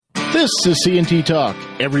This is CNT Talk.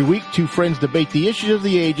 Every week, two friends debate the issues of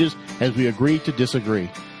the ages as we agree to disagree.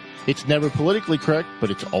 It's never politically correct, but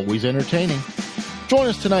it's always entertaining. Join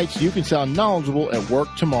us tonight so you can sound knowledgeable at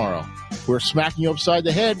work tomorrow. We're smacking you upside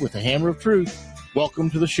the head with a hammer of truth. Welcome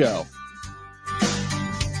to the show.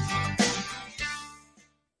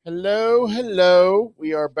 Hello.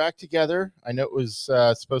 We are back together. I know it was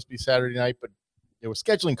supposed to be Saturday night, but there were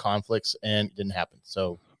scheduling conflicts and it didn't happen.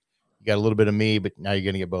 So you got a little bit of me, but now you're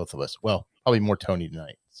going to get both of us. Well, probably more Tony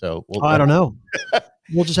tonight. So I don't know.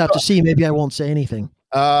 We'll just have to see. Maybe I won't say anything.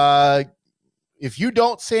 If you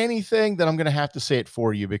don't say anything, then I'm going to have to say it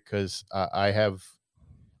for you because I have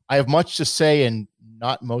much to say and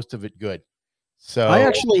not most of it good. So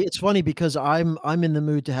it's funny because I'm in the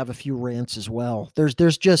mood to have a few rants as well.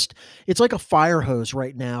 There's just, it's like a fire hose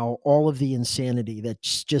right now. All of the insanity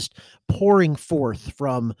that's just pouring forth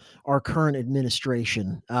from our current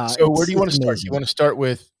administration. So where do you want to start? Do you want to start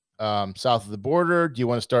with south of the border? Do you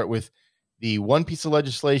want to start with the one piece of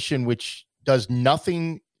legislation which does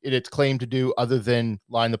nothing in its claim to do other than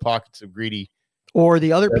line the pockets of greedy? Or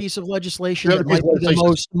the other piece of legislation that might be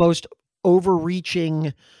the most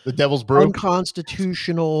overreaching, the devil's brew,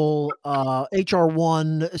 unconstitutional HR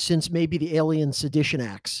 1 since maybe the Alien Sedition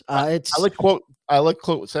Acts. I like to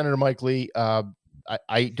quote Senator Mike Lee. I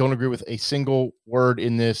don't agree with a single word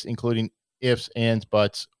in this, including ifs, ands,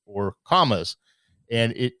 buts, or commas,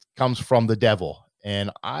 and it comes from the devil.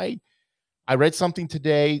 And I read something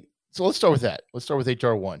today. So let's start with that. Let's start with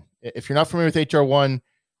HR 1. If you're not familiar with HR 1,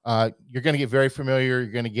 you're going to get very familiar.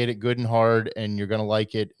 You're going to get it good and hard, and you're going to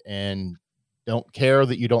like it. And don't care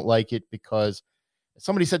that you don't like it because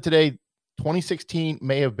somebody said today, 2016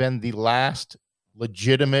 may have been the last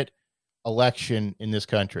legitimate election in this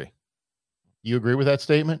country. You agree with that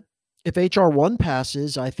statement? If HR 1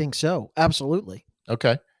 passes, I think so. Absolutely.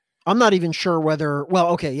 Okay. I'm not even sure whether,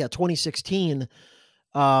 2016.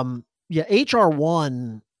 HR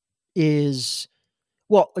 1 is,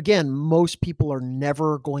 again, most people are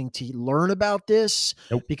never going to learn about this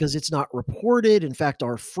because it's not reported. In fact,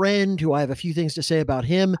 our friend, who I have a few things to say about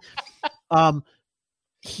him,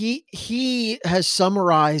 he has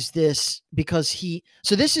summarized this because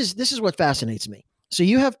this is what fascinates me. So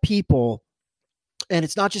you have people, and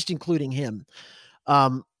it's not just including him,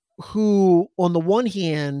 who on the one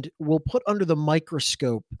hand will put under the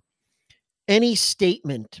microscope any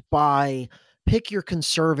statement by pick your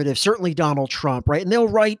conservative, certainly Donald Trump, right? And they'll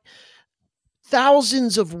write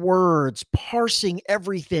thousands of words parsing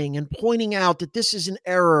everything and pointing out that this is an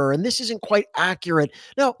error and this isn't quite accurate.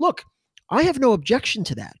 Now, look, I have no objection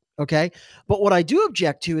to that, okay? But what I do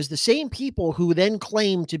object to is the same people who then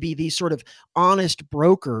claim to be these sort of honest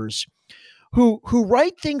brokers who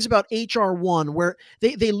write things about HR 1 where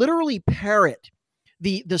they literally parrot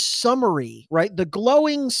the summary, right? The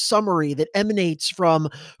glowing summary that emanates from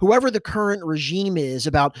whoever the current regime is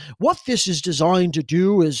about what this is designed to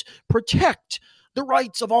do is protect the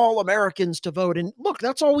rights of all Americans to vote. And look,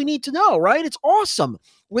 that's all we need to know, right? It's awesome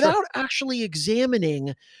without actually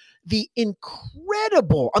examining the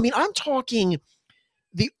incredible, I'm talking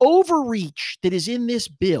the overreach that is in this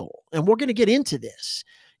bill. And we're going to get into this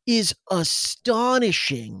is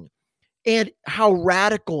astonishing. And how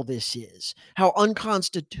radical this is, how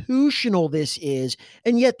unconstitutional this is.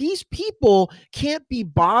 And yet these people can't be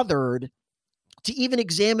bothered to even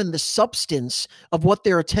examine the substance of what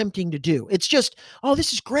they're attempting to do. It's just,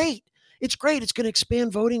 this is great. It's great. It's going to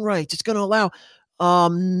expand voting rights. It's going to allow.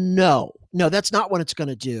 No, that's not what it's going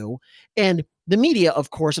to do. And the media,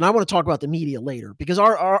 of course, and I want to talk about the media later because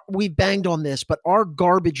we've banged on this, but our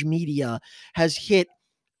garbage media has hit,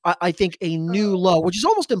 I think, a new low, which is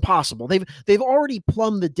almost impossible. They've already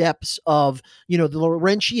plumbed the depths of, the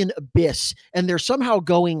Laurentian abyss, and they're somehow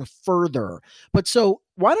going further. But so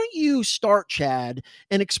why don't you start, Chad,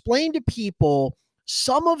 and explain to people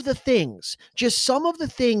some of the things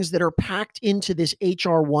that are packed into this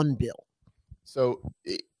HR 1 bill. So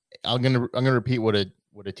I'm gonna repeat what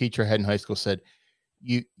a teacher I had in high school said.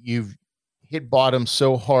 You've hit bottom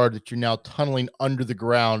so hard that you're now tunneling under the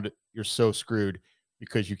ground. You're so screwed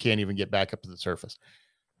because you can't even get back up to the surface.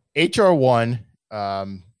 HR 1, I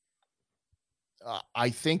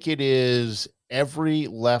think it is every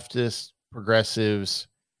leftist progressive's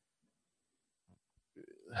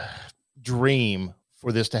dream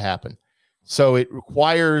for this to happen. So it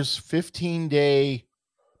requires 15-day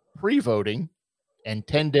pre-voting and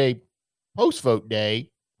 10-day post-vote day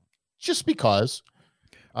just because.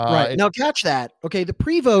 Right. Now catch that. Okay. The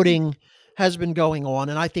pre-voting has been going on,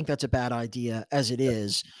 and I think that's a bad idea as it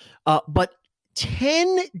is. But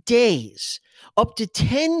 10 days, up to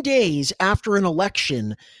 10 days after an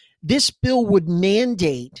election, this bill would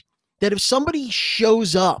mandate that if somebody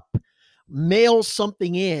shows up, mails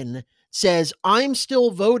something in, says, I'm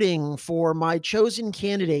still voting for my chosen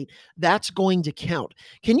candidate, that's going to count.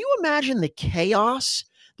 Can you imagine the chaos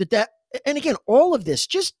that, and again, all of this,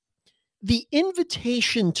 just the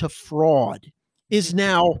invitation to fraud is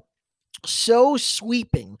now so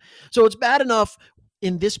sweeping. So it's bad enough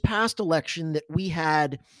in this past election that we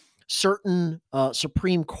had certain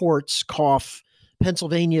Supreme Courts, cough,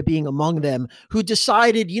 Pennsylvania being among them, who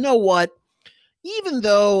decided, you know what, even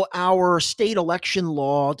though our state election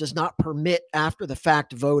law does not permit after the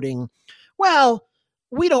fact voting, well,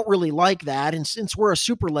 we don't really like that. And since we're a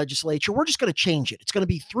super legislature, we're just going to change it. It's going to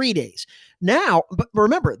be 3 days. Now, but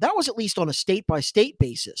remember, that was at least on a state by state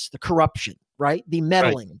basis, the corruption, right? The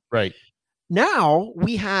meddling. Right. Now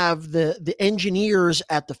we have the engineers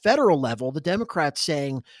at the federal level, the Democrats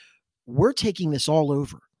saying, we're taking this all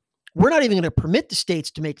over. We're not even going to permit the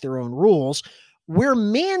states to make their own rules. We're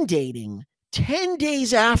mandating 10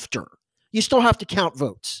 days after, you still have to count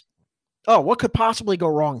votes. Oh, what could possibly go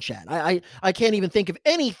wrong, Chad? I can't even think of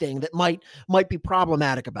anything that might be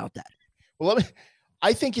problematic about that. Well,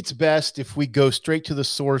 I think it's best if we go straight to the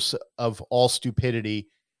source of all stupidity,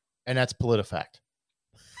 and that's PolitiFact.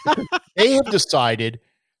 They have decided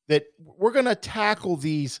that we're going to tackle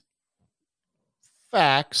these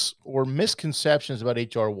facts or misconceptions about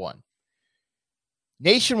HR 1.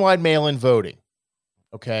 Nationwide mail-in voting,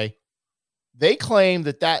 okay? They claim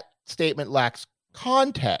that statement lacks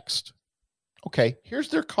context. Okay, here's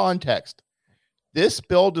their context. This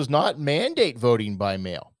bill does not mandate voting by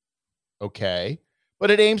mail, okay?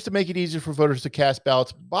 But it aims to make it easier for voters to cast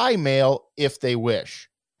ballots by mail if they wish.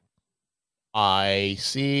 I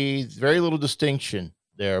see very little distinction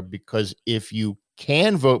there, because if you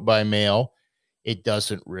can vote by mail, it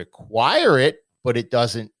doesn't require it, but it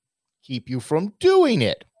doesn't keep you from doing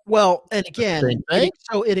it. Well, and again,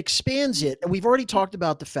 it expands it. And we've already talked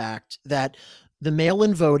about the fact that the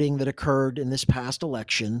mail-in voting that occurred in this past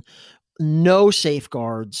election, no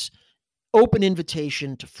safeguards, open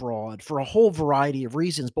invitation to fraud for a whole variety of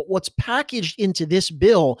reasons. But what's packaged into this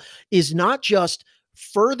bill is not just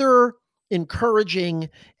further encouraging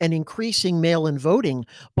and increasing mail-in voting,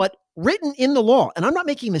 but written in the law, and I'm not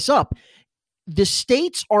making this up, the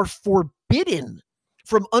states are forbidden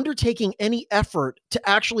from undertaking any effort to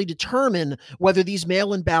actually determine whether these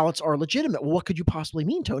mail-in ballots are legitimate. Well, what could you possibly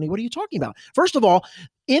mean, Tony? What are you talking about? First of all,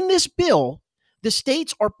 in this bill, the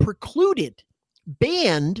states are precluded,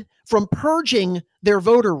 banned from purging their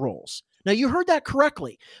voter rolls. Now, you heard that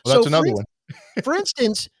correctly. Well, that's another one. For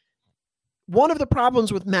instance, one of the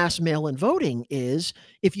problems with mass mail-in voting is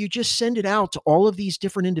if you just send it out to all of these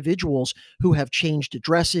different individuals who have changed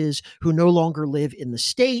addresses, who no longer live in the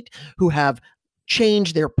state, who have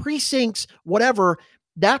changed their precincts, whatever,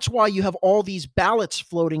 that's why you have all these ballots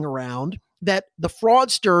floating around that the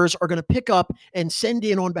fraudsters are going to pick up and send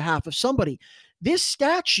in on behalf of somebody. This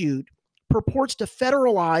statute purports to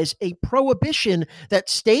federalize a prohibition that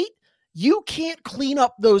state, you can't clean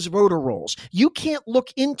up those voter rolls. You can't look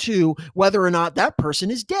into whether or not that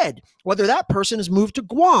person is dead, whether that person has moved to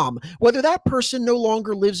Guam, whether that person no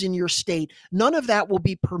longer lives in your state. None of that will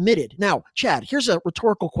be permitted. Now, Chad, here's a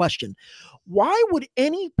rhetorical question. Why would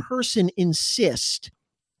any person insist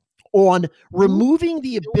on removing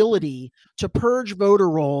the ability to purge voter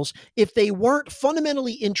rolls if they weren't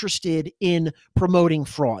fundamentally interested in promoting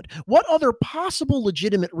fraud? What other possible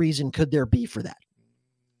legitimate reason could there be for that?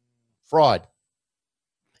 Fraud.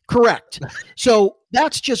 Correct. So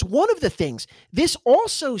that's just one of the things. This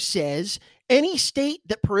also says any state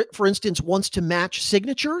that, for instance, wants to match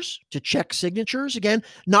signatures, to check signatures, again,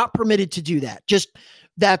 not permitted to do that. Just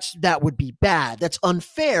that would be bad. That's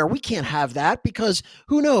unfair. We can't have that because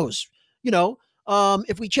who knows,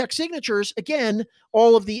 if we check signatures, again,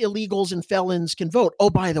 all of the illegals and felons can vote. Oh,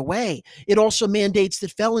 by the way, it also mandates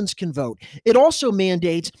that felons can vote. It also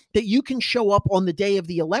mandates that you can show up on the day of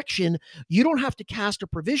the election. You don't have to cast a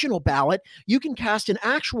provisional ballot. You can cast an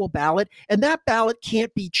actual ballot, and that ballot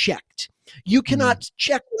can't be checked. You cannot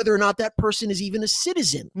check whether or not that person is even a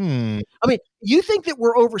citizen. I mean, you think that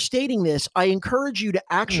we're overstating this. I encourage you to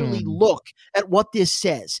actually look at what this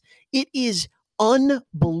says. It is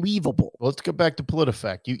unbelievable. Well, let's go back to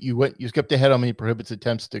PolitiFact. You skipped ahead on me. Prohibits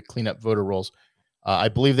attempts to clean up voter rolls. I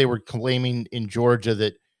believe they were claiming in Georgia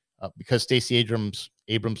that because Stacey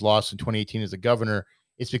Abrams lost in 2018 as a governor,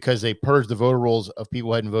 it's because they purged the voter rolls of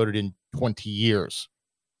people who hadn't voted in 20 years.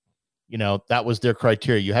 That was their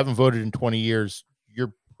criteria. You haven't voted in 20 years,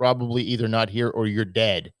 you're probably either not here or you're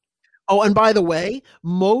dead. Oh, and by the way,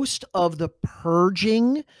 most of the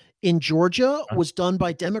purging in Georgia was done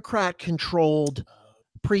by Democrat-controlled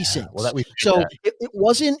precincts. Well, we so that.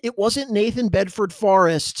 it wasn't Nathan Bedford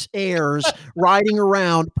Forrest's heirs riding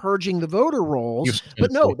around purging the voter rolls.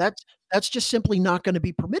 But no, that's just simply not going to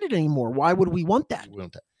be permitted anymore. Why would we want that?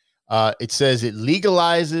 It says it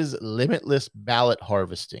legalizes limitless ballot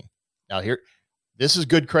harvesting. Now here, this is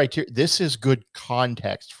good criteria. This is good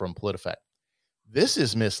context from PolitiFact. This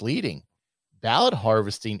is misleading. Ballot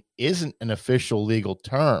harvesting isn't an official legal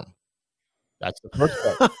term. That's the first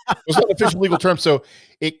part. It's not an official legal term, so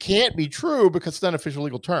it can't be true because it's not an official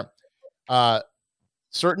legal term.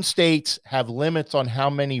 Certain states have limits on how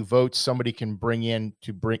many votes somebody can bring in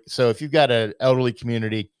to bring. So if you've got an elderly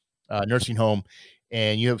community, nursing home,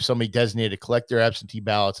 and you have somebody designated to collect their absentee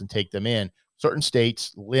ballots and take them in, certain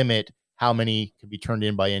states limit how many can be turned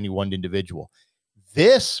in by any one individual.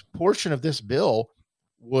 This portion of this bill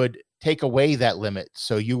would take away that limit,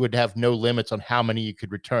 so you would have no limits on how many you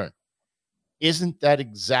could return. Isn't that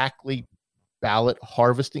exactly ballot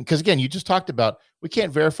harvesting? Because again, you just talked about, we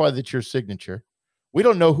can't verify that your signature. We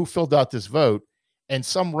don't know who filled out this vote, and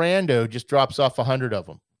some rando just drops off 100 of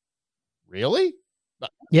them. Really?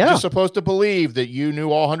 Yeah. You're supposed to believe that you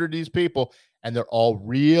knew all 100 of these people, and they're all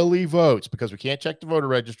really votes, because we can't check the voter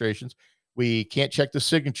registrations. We can't check the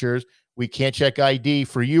signatures. We can't check ID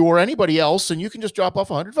for you or anybody else, and you can just drop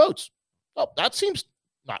off 100 votes. Oh, that seems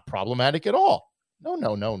not problematic at all.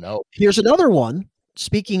 No. Here's another one.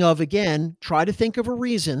 Speaking of, again, try to think of a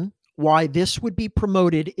reason why this would be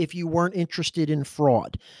promoted if you weren't interested in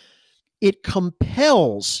fraud. It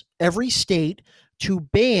compels every state to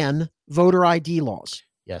ban voter ID laws.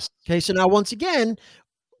 Yes. Okay. So now, once again,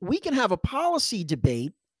 we can have a policy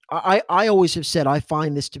debate. I always have said I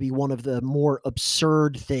find this to be one of the more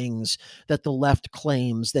absurd things that the left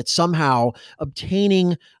claims, that somehow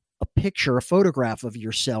obtaining a picture, a photograph of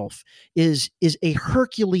yourself is a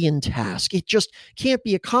Herculean task. It just can't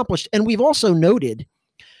be accomplished. And we've also noted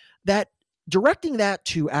that directing that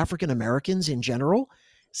to African Americans in general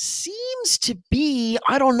seems to be,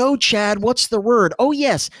 I don't know, Chad, what's the word? Oh,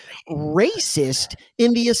 yes, racist,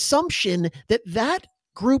 in the assumption that that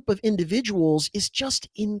group of individuals is just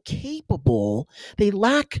incapable. They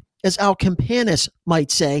lack, as Al Campanis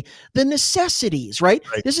might say, the necessities, right?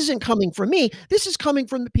 This isn't coming from me. This is coming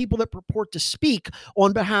from the people that purport to speak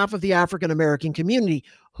on behalf of the African American community,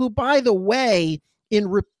 who, by the way, in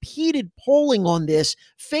repeated polling on this,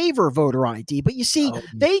 favor voter ID. But you see,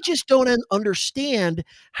 they just don't understand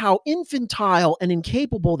how infantile and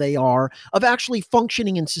incapable they are of actually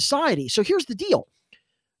functioning in society. So here's the deal.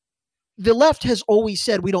 The left has always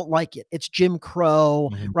said we don't like it. It's Jim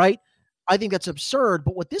Crow, right? I think that's absurd.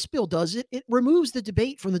 But what this bill does, it removes the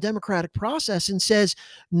debate from the democratic process and says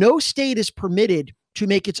no state is permitted to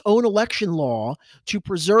make its own election law to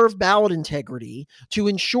preserve ballot integrity, to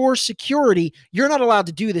ensure security. You're not allowed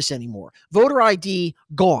to do this anymore. Voter ID,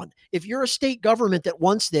 gone. If you're a state government that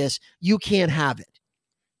wants this, you can't have it.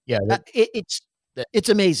 Yeah. It's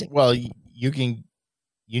amazing. Well, you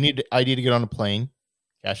need ID to get on a plane,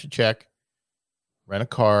 cash a check, rent a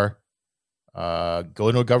car, go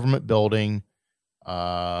into a government building. What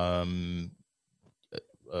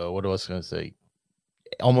was I going to say?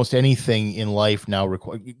 Almost anything in life now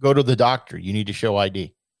require you go to the doctor. You need to show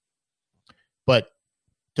ID. But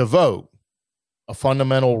to vote, a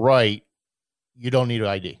fundamental right, you don't need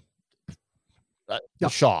ID.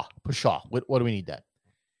 Pshaw. What do we need that?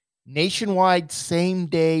 Nationwide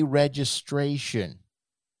same-day registration.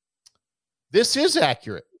 This is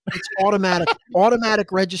accurate. It's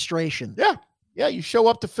automatic registration. Yeah. You show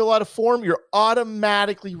up to fill out a form, you're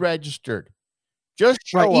automatically registered. Just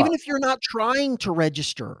show up. Even if you're not trying to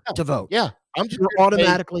register to vote. Yeah. You're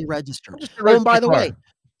automatically registered. Oh, and by the way,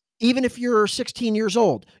 even if you're 16 years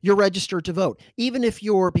old, you're registered to vote. Even if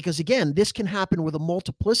because again, this can happen with a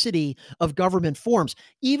multiplicity of government forms.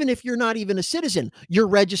 Even if you're not even a citizen, you're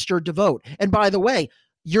registered to vote. And by the way,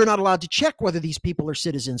 you're not allowed to check whether these people are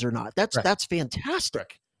citizens or not. That's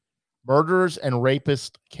fantastic. Murderers and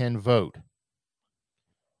rapists can vote.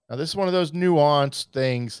 Now, this is one of those nuanced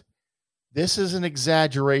things. This is an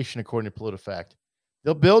exaggeration, according to PolitiFact.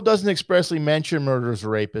 The bill doesn't expressly mention murderers or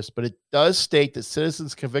rapists, but it does state that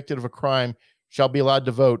citizens convicted of a crime shall be allowed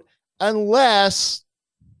to vote unless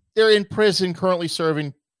they're in prison currently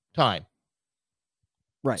serving time.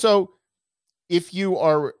 Right. So if you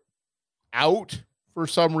are out for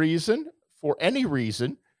some reason, for any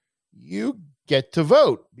reason, you get to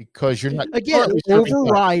vote because you're not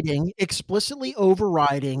explicitly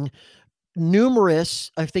overriding numerous,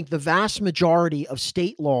 I think the vast majority of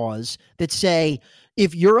state laws that say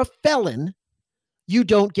if you're a felon, you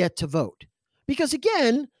don't get to vote. Because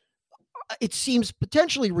again, it seems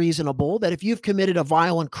potentially reasonable that if you've committed a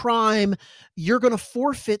violent crime, you're going to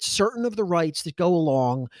forfeit certain of the rights that go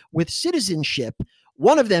along with citizenship.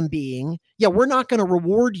 One of them being, yeah, we're not going to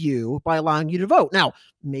reward you by allowing you to vote. Now,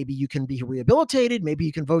 maybe you can be rehabilitated. Maybe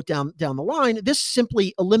you can vote down the line. This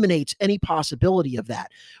simply eliminates any possibility of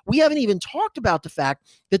that. We haven't even talked about the fact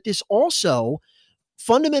that this also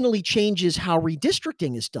fundamentally changes how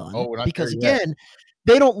redistricting is done. Oh, we're not because there yet. again,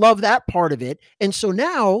 they don't love that part of it. And so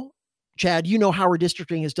now, Chad, you know how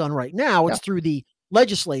redistricting is done right now. It's through the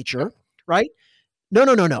legislature, right?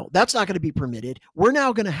 No. That's not going to be permitted. We're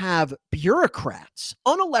now going to have bureaucrats,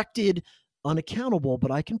 unelected, unaccountable,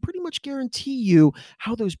 but I can pretty much guarantee you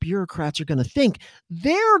how those bureaucrats are going to think.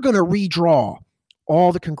 They're going to redraw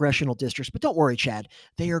all the congressional districts. But don't worry, Chad,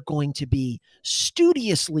 they are going to be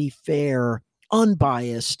studiously fair,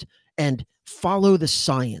 unbiased, and follow the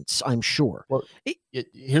science, I'm sure. Well,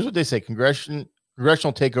 here's what they say: congressional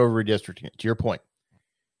takeover redistricting. To your point,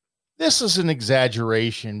 this is an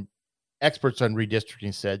exaggeration. Experts on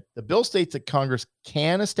redistricting said the bill states that Congress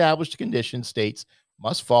can establish the conditions states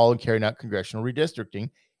must follow in carrying out congressional redistricting,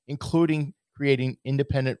 including creating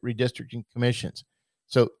independent redistricting commissions.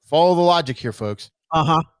 So follow the logic here, folks.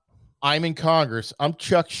 I'm in Congress. I'm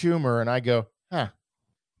Chuck Schumer, and I go, I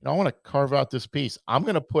want to carve out this piece. I'm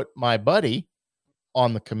going to put my buddy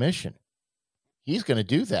on the commission. He's going to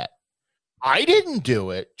do that. I didn't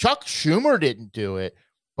do it. Chuck Schumer didn't do it,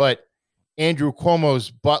 but Andrew Cuomo's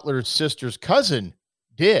butler's sister's cousin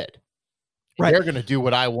did. Right. They're going to do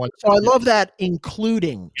what I want. So I love that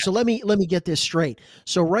including. Yeah. So let me get this straight.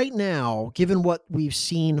 So right now, given what we've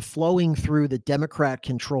seen flowing through the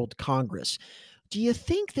Democrat-controlled Congress, do you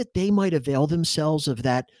think that they might avail themselves of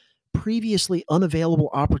that previously unavailable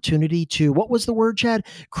opportunity to, what was the word, Chad?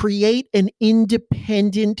 Create an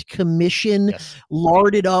independent commission,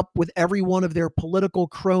 larded up with every one of their political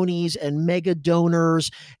cronies and mega donors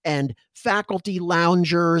and faculty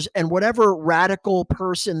loungers and whatever radical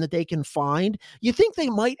person that they can find? You think they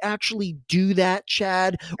might actually do that,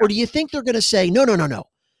 Chad? Or do you think they're going to say, no,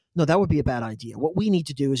 that would be a bad idea. What we need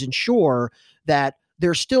to do is ensure that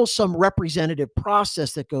there's still some representative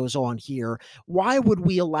process that goes on here. Why would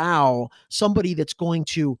we allow somebody that's going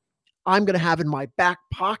to, I'm going to have in my back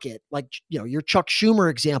pocket, like, your Chuck Schumer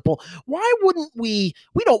example? Why wouldn't we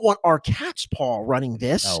don't want our cat's paw running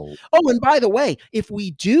this. No. Oh, and by the way, if we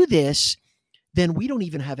do this, then we don't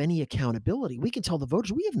even have any accountability. We can tell the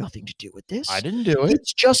voters we have nothing to do with this. I didn't do it.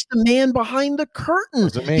 It's just the man behind the curtain,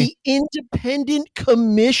 the independent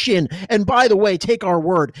commission. And by the way, take our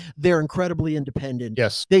word, they're incredibly independent.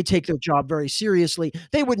 Yes. They take their job very seriously.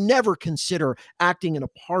 They would never consider acting in a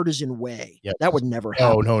partisan way. Yes. That would never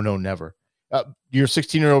happen. No, never. Your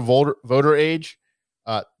 16-year-old voter age,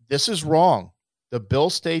 this is wrong. The bill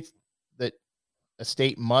states that a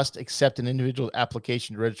state must accept an individual's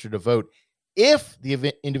application to register to vote if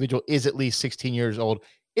the individual is at least 16 years old.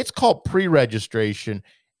 It's called pre-registration,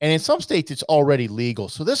 and in some states it's already legal.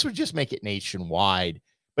 So this would just make it nationwide,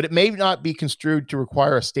 but it may not be construed to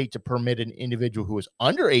require a state to permit an individual who is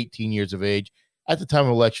under 18 years of age at the time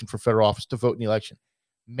of election for federal office to vote in the election.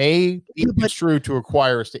 May be construed to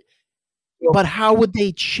require a state. But how would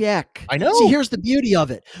they check? I know. See, here's the beauty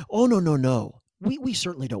of it. Oh, no. We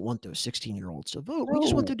certainly don't want those 16-year-olds to vote. No. We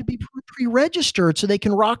just want them to be pre-registered so they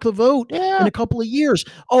can rock the vote in a couple of years.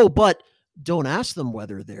 Oh, but don't ask them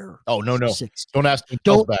whether they're 16. Don't ask them.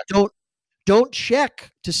 Don't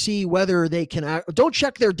check to see whether they can. Don't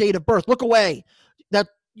check their date of birth. Look away. That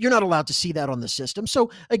you're not allowed to see that on the system. So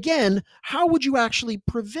again, how would you actually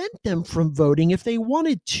prevent them from voting if they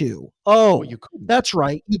wanted to? Oh, you couldn't. That's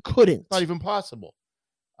right. You couldn't. Not even possible.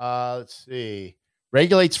 Let's see.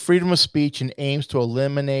 Regulates freedom of speech and aims to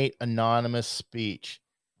eliminate anonymous speech.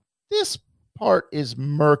 This part is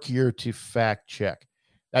murkier to fact check.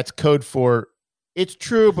 That's code for it's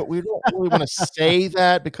true, but we don't really want to say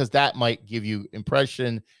that because that might give you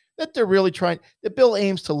impression that they're really trying. The bill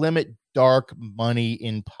aims to limit dark money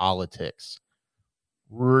in politics.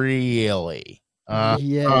 Really?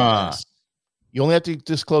 Yes. You only have to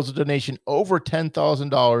disclose a donation over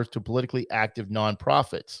 $10,000 to politically active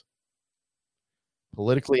nonprofits.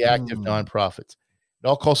 Politically active nonprofits.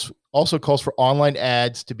 It also calls for online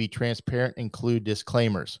ads to be transparent and include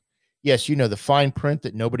disclaimers. Yes, the fine print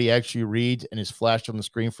that nobody actually reads and is flashed on the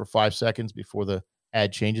screen for 5 seconds before the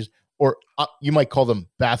ad changes. Or you might call them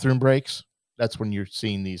bathroom breaks. That's when you're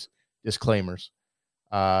seeing these disclaimers.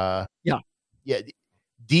 Yeah.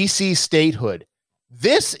 DC statehood.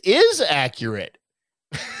 This is accurate.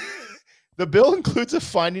 The bill includes a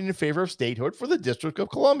finding in favor of statehood for the District of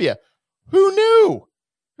Columbia. Who knew?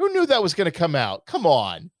 Who knew that was going to come out? Come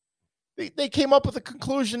on. They came up with a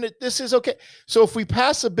conclusion that this is okay. So if we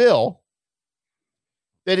pass a bill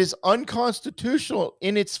that is unconstitutional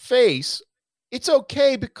in its face, it's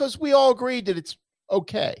okay because we all agreed that it's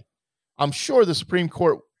okay. I'm sure the Supreme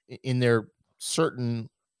Court, in their certain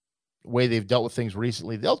way they've dealt with things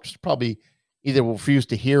recently, they'll just probably either refuse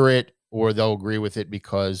to hear it or they'll agree with it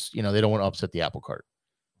because, they don't want to upset the apple cart.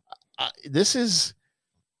 This is...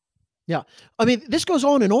 Yeah. I mean, this goes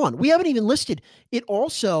on and on. We haven't even listed. It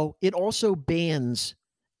also bans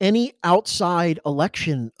any outside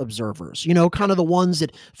election observers, kind of the ones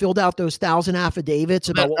that filled out those 1,000 affidavits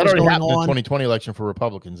about what was going on. In the 2020 election for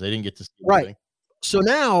Republicans. They didn't get to see right. anything. So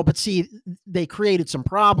now, but see, they created some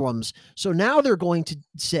problems. So now they're going to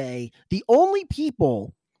say the only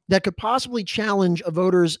people that could possibly challenge a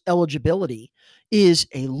voter's eligibility is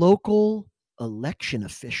a local election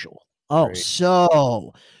official. Oh, right.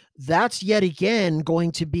 So that's yet again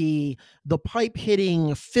going to be the pipe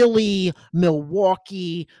hitting Philly,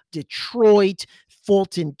 Milwaukee, Detroit,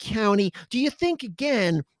 Fulton County. Do you think,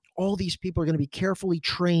 again, all these people are going to be carefully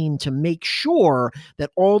trained to make sure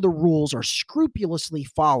that all the rules are scrupulously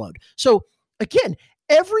followed? So again,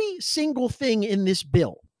 every single thing in this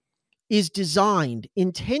bill is designed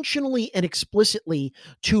intentionally and explicitly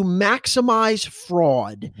to maximize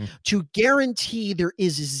fraud, to guarantee there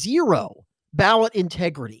is zero ballot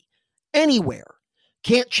integrity anywhere.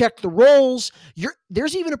 Can't check the rolls.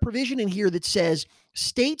 There's even a provision in here that says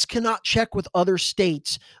states cannot check with other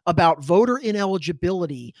states about voter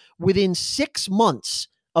ineligibility within 6 months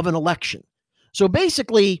of an election. So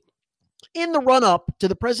basically, in the run-up to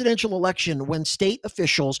the presidential election, when state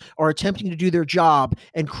officials are attempting to do their job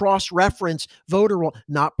and cross-reference voter roll,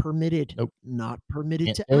 not permitted. Nope. Not permitted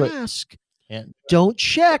Can't to ask. Don't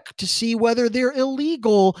check to see whether they're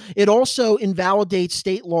illegal. It also invalidates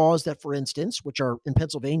state laws that, for instance, which are in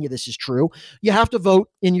Pennsylvania, this is true, you have to vote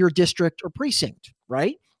in your district or precinct,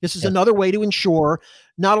 right? This is another way to ensure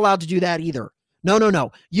not allowed to do that either.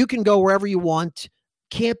 No. You can go wherever you want,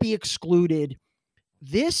 can't be excluded.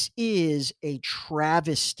 This is a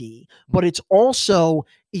travesty, but it's also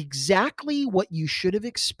exactly what you should have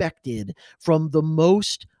expected from the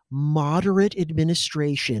most moderate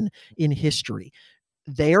administration in history.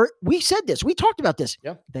 We said this, we talked about this.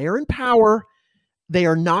 Yeah. They are in power. They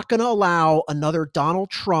are not going to allow another Donald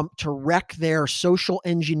Trump to wreck their social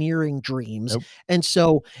engineering dreams. Nope. And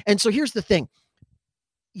so here's the thing.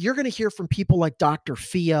 You're going to hear from people like Dr.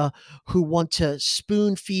 Fia who want to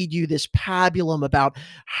spoon feed you this pabulum about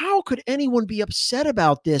how could anyone be upset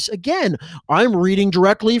about this? Again, I'm reading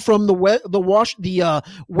directly from the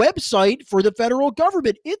website for the federal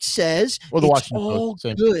government. It says it's all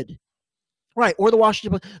good. Right. Or the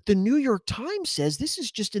Washington Post. The New York Times says this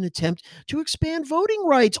is just an attempt to expand voting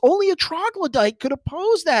rights. Only a troglodyte could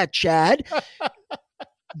oppose that, Chad.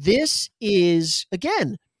 This is,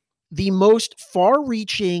 again, the most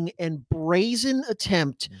far-reaching and brazen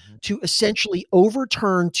attempt to essentially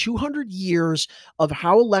overturn 200 years of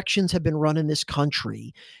how elections have been run in this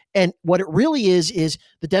country. And what it really is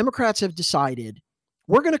the Democrats have decided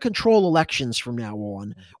we're going to control elections from now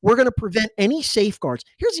on. We're going to prevent any safeguards.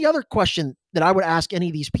 Here's the other question that I would ask any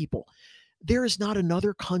of these people. There is not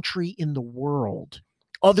another country in the world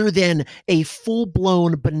other than a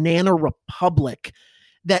full-blown banana republic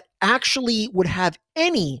that actually would have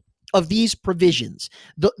any of these provisions.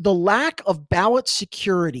 The lack of ballot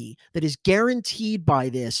security that is guaranteed by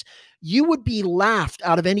this, you would be laughed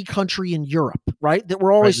out of any country in Europe, right? That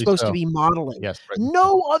we're always supposed to be modeling. Yes,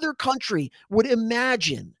 no other country would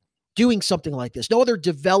imagine doing something like this. No other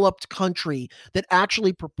developed country that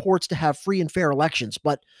actually purports to have free and fair elections.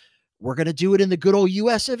 But we're going to do it in the good old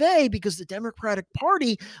US of A because the Democratic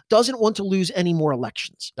Party doesn't want to lose any more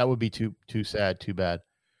elections. That would be too sad, too bad.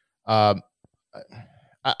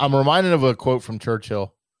 I'm reminded of a quote from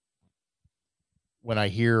Churchill when I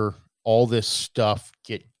hear all this stuff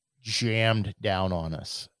get jammed down on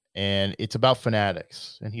us, and it's about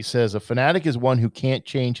fanatics. And he says, a fanatic is one who can't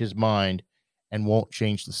change his mind and won't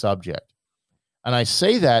change the subject. And I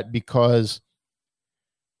say that because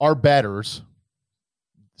our betters,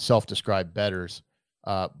 self-described betters,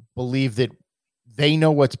 believe that they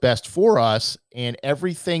know what's best for us and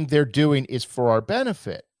everything they're doing is for our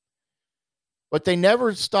benefit. But they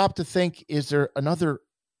never stop to think, is there another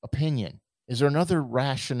opinion? Is there another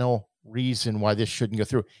rational reason why this shouldn't go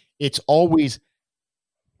through? It's always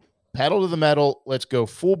pedal to the metal. Let's go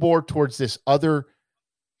full bore towards this other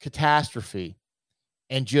catastrophe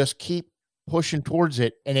and just keep pushing towards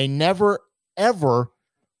it. And they never, ever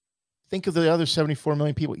think of the other 74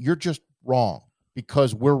 million people. You're just wrong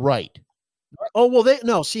because we're right. Oh,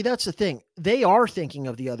 well, see, that's the thing. They are thinking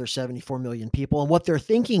of the other 74 million people. And what they're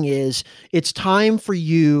thinking is it's time for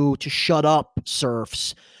you to shut up,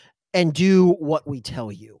 serfs, and do what we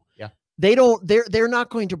tell you. Yeah. They're not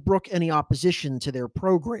going to brook any opposition to their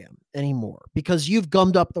program anymore because you've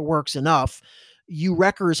gummed up the works enough. You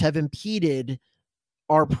wreckers have impeded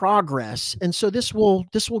our progress. And so this will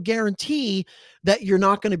guarantee that you're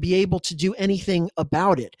not going to be able to do anything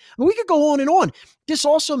about it. I mean, we could go on and on. This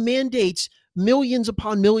also mandates millions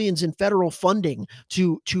upon millions in federal funding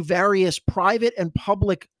to various private and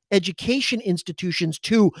public education institutions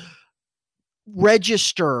to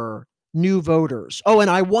register new voters. Oh, and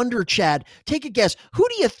I wonder, Chad, take a guess. Who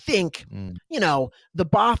do you think, the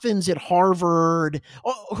Boffins at Harvard,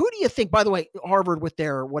 who do you think, by the way, Harvard with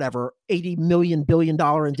their whatever, $80 billion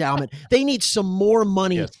endowment, they need some more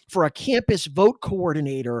money for a campus vote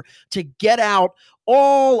coordinator to get out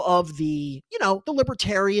all of the, the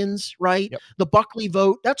libertarians, right? Yep. The Buckley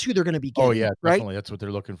vote. That's who they're going to be getting. Oh, yeah, definitely. Right? That's what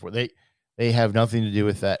they're looking for. They have nothing to do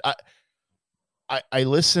with that. I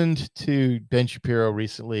listened to Ben Shapiro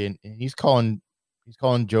recently, and he's calling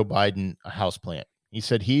Joe Biden a houseplant. He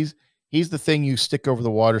said he's the thing you stick over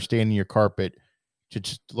the water stand in your carpet to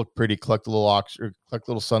just look pretty, collect a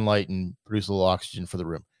little sunlight, and produce a little oxygen for the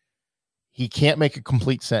room. He can't make a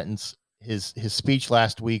complete sentence. His speech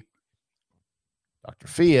last week, Dr.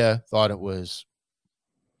 Fia thought it was,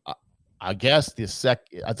 I guess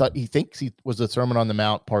I thought he thinks he was the Sermon on the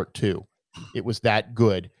Mount Part 2. It was that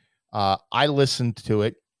good. I listened to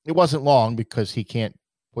it. It wasn't long because he can't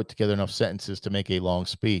put together enough sentences to make a long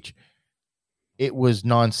speech. It was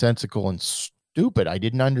nonsensical and stupid. I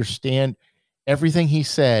didn't understand. Everything he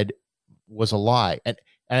said was a lie. And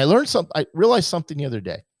I learned something. I realized something the other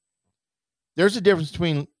day. There's a difference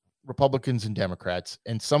between Republicans and Democrats,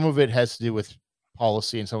 and some of it has to do with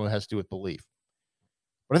policy and some of it has to do with belief.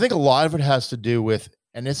 But I think a lot of it has to do with,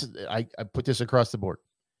 and this is, I put this across the board.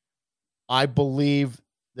 I believe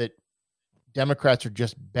that Democrats are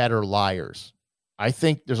just better liars. I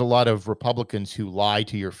think there's a lot of Republicans who lie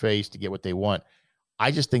to your face to get what they want.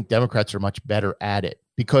 I just think Democrats are much better at it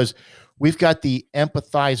because we've got the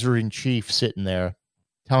empathizer in chief sitting there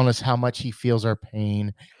telling us how much he feels our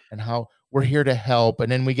pain and how we're here to help.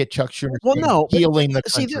 And then we get Chuck Schumer healing the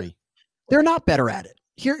country. See, they're not better at it.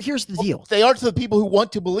 Here's the deal. They are to the people who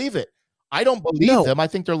want to believe it. I don't believe them. I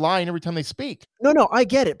think they're lying every time they speak. No, I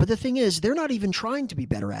get it. But the thing is, they're not even trying to be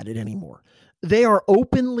better at it anymore. They are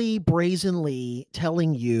openly, brazenly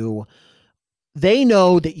telling you they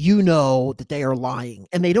know that they are lying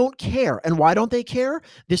and they don't care. And why don't they care?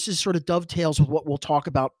 This is sort of dovetails with what we'll talk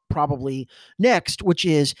about probably next, which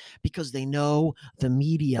is because they know the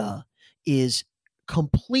media is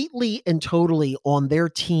completely and totally on their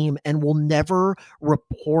team and will never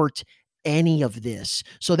report any of this.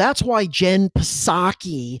 So that's why Jen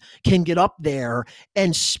Psaki can get up there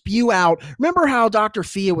and spew out. Remember how Dr.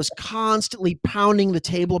 Fia was constantly pounding the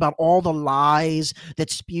table about all the lies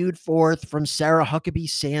that spewed forth from Sarah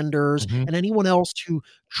Huckabee Sanders and anyone else who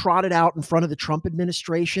trotted out in front of the Trump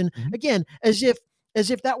administration? Again, as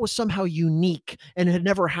if that was somehow unique and had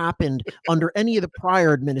never happened under any of the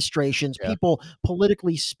prior administrations, people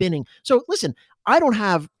politically spinning. So listen,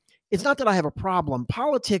 it's not that I have a problem.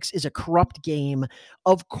 Politics is a corrupt game.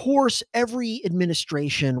 Of course, every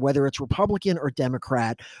administration, whether it's Republican or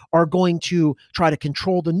Democrat, are going to try to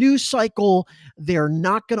control the news cycle. They're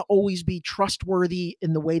not going to always be trustworthy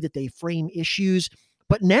in the way that they frame issues.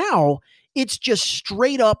 But now it's just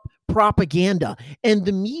straight up propaganda. And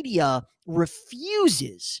the media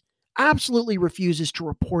absolutely refuses to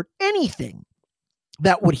report anything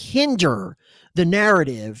that would hinder the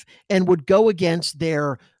narrative and would go against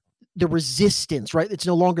the resistance, right? It's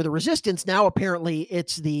no longer the resistance. Now, apparently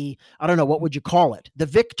it's I don't know, what would you call it? The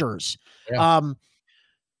victors. Yeah.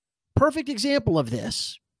 Perfect example of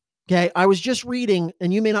this. Okay. I was just reading,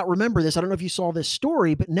 and you may not remember this. I don't know if you saw this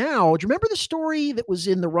story, but now, do you remember the story that was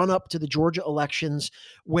in the run up to the Georgia elections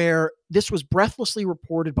where this was breathlessly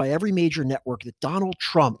reported by every major network that Donald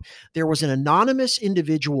Trump, there was an anonymous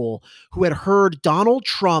individual who had heard Donald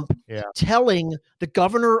Trump telling the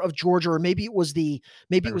governor of Georgia, or maybe it was the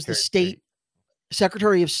state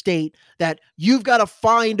Secretary of State, that you've got to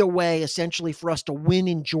find a way essentially for us to win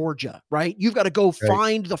in Georgia, right? You've got to go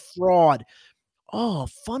find the fraud. Oh,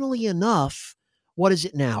 funnily enough, what is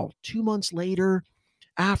it now? 2 months later,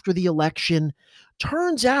 after the election,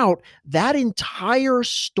 turns out that entire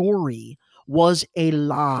story was a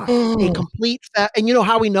lie, a complete fact. And you know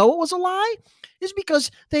how we know it was a lie? Is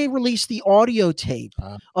because they released the audio tape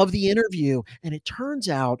of the interview. And it turns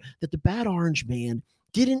out that the Bad Orange Man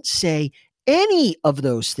didn't say any of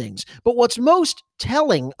those things. But what's most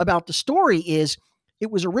telling about the story is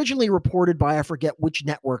it was originally reported by, I forget which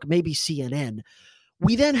network, maybe CNN.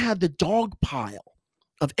 We then had the dog pile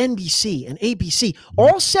of NBC and ABC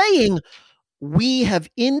all saying, we have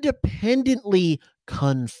independently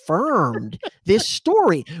confirmed this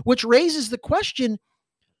story, which raises the question,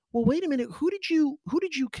 well, wait a minute, who did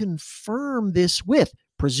you confirm this with?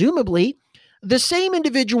 Presumably the same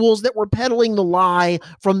individuals that were peddling the lie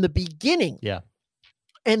from the beginning. Yeah.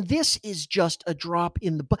 And this is just a drop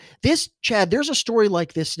in the this, Chad, there's a story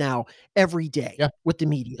like this now every day with the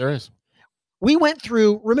media. There is. We went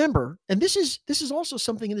through, remember, and this is also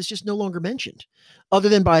something that's just no longer mentioned, other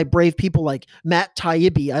than by brave people like Matt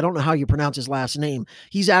Taibbi. I don't know how you pronounce his last name.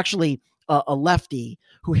 He's actually a lefty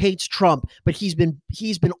who hates Trump, but he's been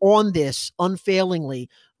on this unfailingly.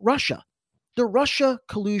 Russia, the Russia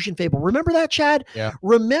collusion fable. Remember that, Chad? Yeah.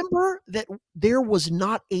 Remember that there was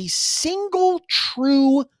not a single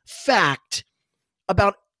true fact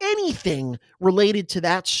about anything related to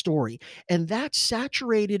that story. And that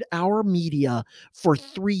saturated our media for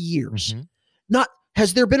 3 years. Mm-hmm.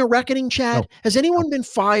 Has there been a reckoning, Chad? No. Has anyone been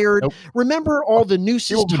fired? Nope. Remember all the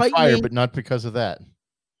nooses tightening? Fired, but not because of that.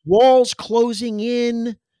 Walls closing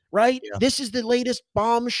in, right? Yeah. This is the latest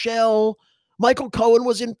bombshell. Michael Cohen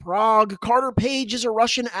was in Prague. Carter Page is a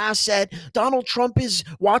Russian asset. Donald Trump is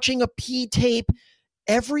watching a P tape.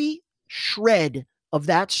 Every shred of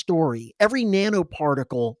that story, every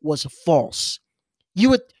nanoparticle was false.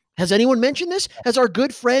 Has anyone mentioned this? Has our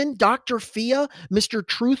good friend Dr. Fia, Mr.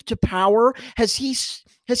 Truth to Power, has he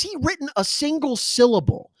written a single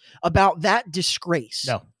syllable about that disgrace?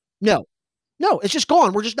 No, it's just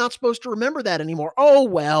gone. We're just not supposed to remember that anymore. Oh,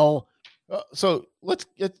 well. So let's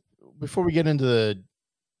get, before we get into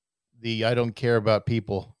the I Don't Care About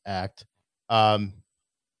People Act,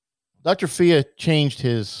 Dr. Fia changed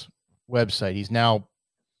his website. He's now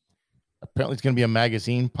apparently going to be a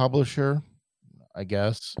magazine publisher, I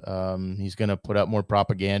guess. He's going to put out more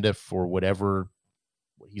propaganda for whatever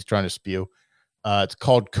he's trying to spew. It's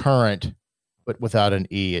called Current, but without an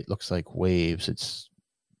E. It looks like Waves. It's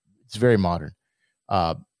very modern.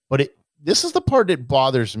 But this is the part that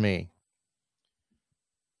bothers me.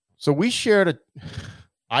 So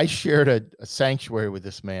I shared a sanctuary with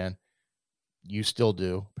this man. You still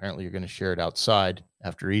do. Apparently you're going to share it outside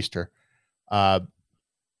after Easter. But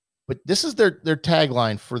this is their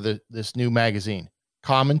tagline for this new magazine.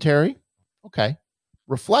 Commentary. Okay.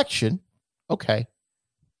 Reflection. Okay.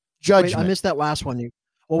 Judgment. Wait, I missed that last one.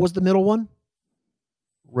 What was the middle one?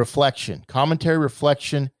 Reflection. Commentary,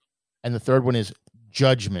 reflection. And the third one is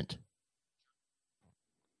judgment.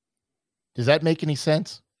 Does that make any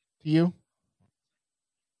sense to you?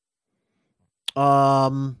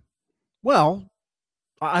 Well,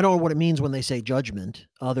 I don't know what it means when they say judgment,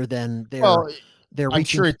 other than they're I'm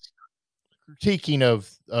sure it's critiquing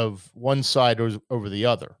of one side over the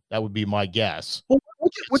other. That would be my guess. Well,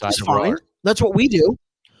 which is fine. That's what we do.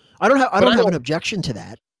 I don't have an objection to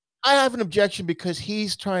that. I have an objection because he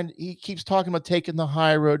keeps talking about taking the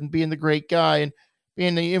high road and being the great guy and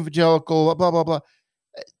being the evangelical, blah, blah, blah.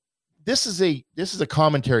 This is a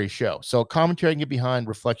commentary show. So commentary I can get behind,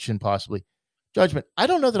 reflection, possibly judgment. I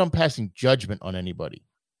don't know that I'm passing judgment on anybody.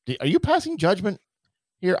 Are you passing judgment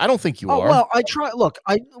here? I don't think you are. Well, I try. Look,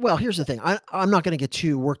 here's the thing. I'm not going to get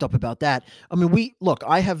too worked up about that. I mean,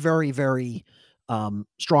 I have very, very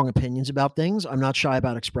strong opinions about things. I'm not shy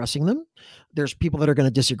about expressing them. There's people that are going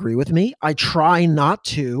to disagree with me. I try not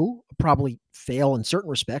to, probably fail in certain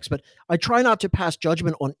respects, but I try not to pass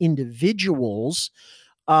judgment on individuals.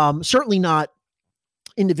 Certainly not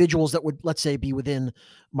individuals that would, let's say, be within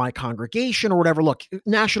my congregation or whatever. Look,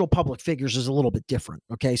 national public figures is a little bit different.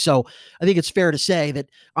 Okay. So I think it's fair to say that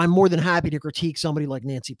I'm more than happy to critique somebody like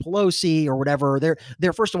Nancy Pelosi or whatever.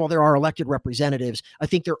 They're first of all, there are elected representatives. I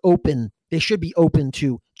think they should be open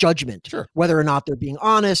to judgment, sure, whether or not they're being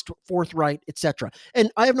honest, forthright, etc.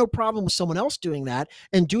 And I have no problem with someone else doing that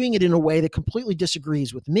and doing it in a way that completely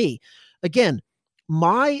disagrees with me. Again,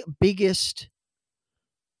 my biggest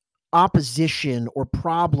opposition or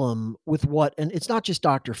problem with and it's not just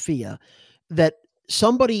Dr. Fia, that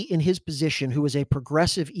somebody in his position who is a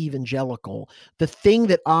progressive evangelical, the thing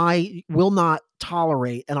that I will not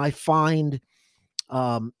tolerate and I find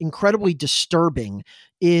incredibly disturbing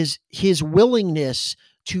is his willingness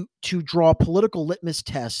to draw political litmus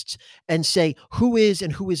tests and say who is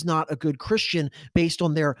and who is not a good Christian based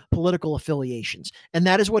on their political affiliations. And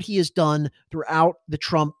that is what he has done throughout the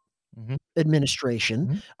Trump administration.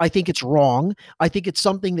 Mm-hmm. I think it's wrong. I think it's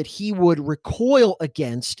something that he would recoil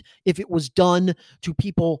against if it was done to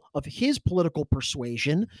people of his political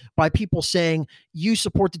persuasion, by people saying, you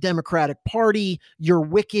support the Democratic Party, you're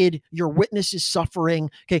wicked, your witness is suffering.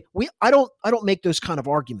 Okay, I don't make those kind of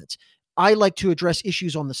arguments. I like to address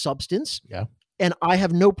issues on the substance. Yeah. And I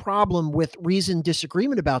have no problem with reasoned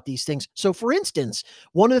disagreement about these things. So, for instance,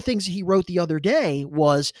 one of the things he wrote the other day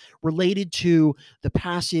was related to the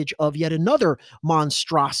passage of yet another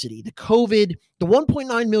monstrosity, the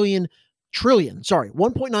 1.9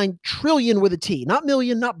 trillion with a T, not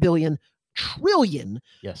million, not billion, trillion.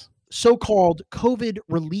 Yes. So-called COVID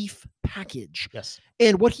relief package. Yes.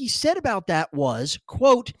 And what he said about that was,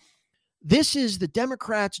 quote, "This is the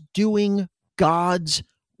Democrats doing God's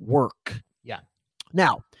work." Yeah.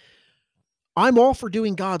 Now, I'm all for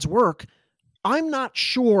doing God's work. I'm not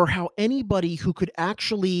sure how anybody who could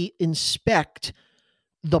actually inspect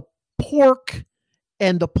the pork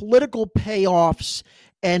and the political payoffs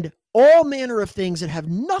and all manner of things that have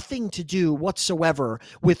nothing to do whatsoever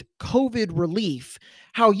with COVID relief,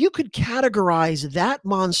 how you could categorize that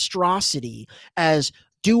monstrosity as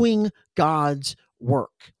doing God's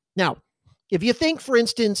work. Now, if you think, for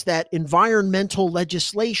instance, that environmental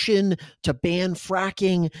legislation to ban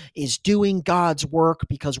fracking is doing God's work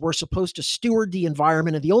because we're supposed to steward the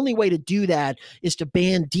environment, and the only way to do that is to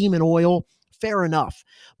ban demon oil, fair enough.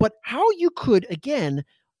 But how you could, again,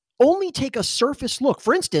 only take a surface look.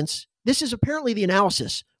 For instance, this is apparently the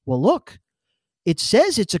analysis. Well, look, it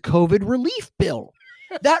says it's a COVID relief bill.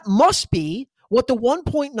 That must be what the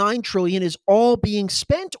 1.9 trillion is all being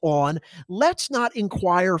spent on. Let's not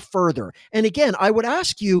inquire further. And again, I would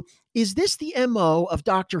ask you, is this the MO of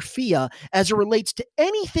Dr. Fia as it relates to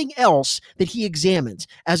anything else that he examines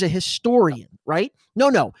as a historian, right?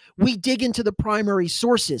 No. We dig into the primary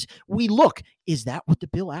sources. We look, is that what the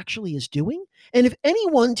bill actually is doing? And if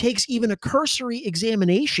anyone takes even a cursory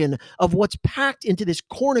examination of what's packed into this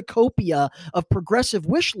cornucopia of progressive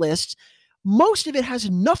wish lists, most of it has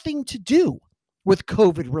nothing to do with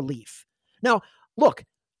COVID relief. Now, look,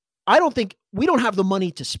 I don't think we don't have the money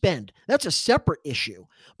to spend. That's a separate issue.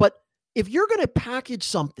 But if you're going to package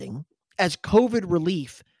something as COVID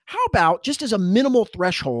relief, how about just as a minimal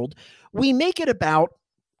threshold, we make it about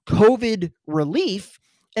COVID relief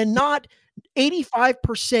and not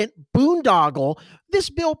 85% boondoggle. This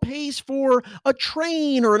bill pays for a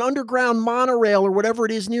train or an underground monorail or whatever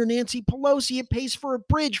it is near Nancy Pelosi. It pays for a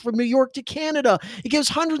bridge from New York to Canada. It gives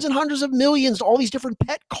hundreds and hundreds of millions to all these different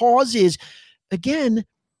pet causes. Again,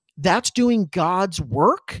 that's doing God's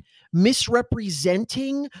work,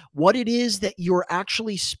 misrepresenting what it is that you're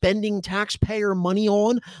actually spending taxpayer money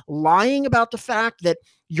on, lying about the fact that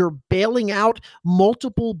you're bailing out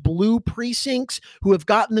multiple blue precincts who have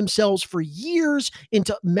gotten themselves for years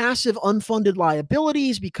into massive unfunded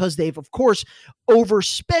liabilities because they've, of course,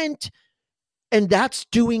 overspent. And that's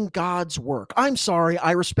doing God's work. I'm sorry,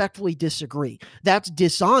 I respectfully disagree. That's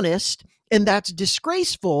dishonest and that's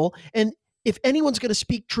disgraceful. And if anyone's going to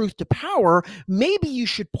speak truth to power, maybe you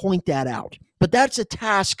should point that out. But that's a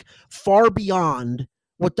task far beyond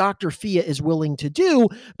what Dr. Fia is willing to do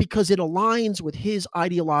because it aligns with his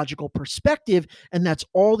ideological perspective, and that's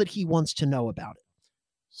all that he wants to know about it.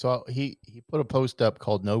 So he put a post up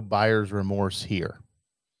called "No Buyer's Remorse Here,"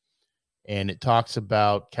 and it talks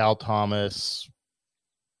about Cal Thomas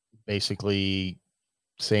basically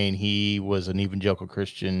saying he was an evangelical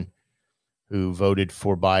Christian who voted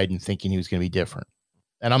for Biden thinking he was going to be different.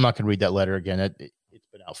 And I'm not going to read that letter again. It's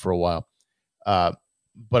been out for a while.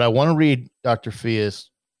 But I want to read Dr.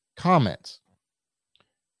 Fia's comments.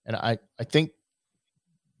 And I think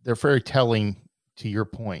they're very telling to your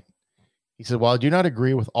point. He said, while I do not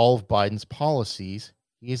agree with all of Biden's policies,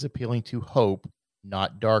 he is appealing to hope,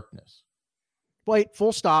 not darkness. Wait,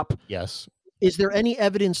 full stop. Yes. Is there any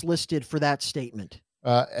evidence listed for that statement?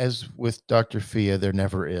 As with Dr. Fia, there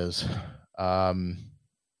never is.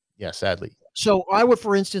 Yeah, sadly. So I would,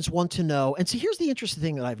 for instance, want to know, and see, here's the interesting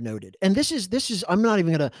thing that I've noted, and this is, I'm going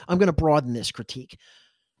to broaden this critique.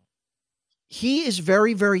 He is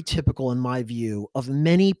very, very typical in my view of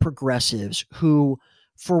many progressives who,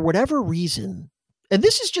 for whatever reason, and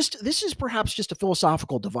this is perhaps just a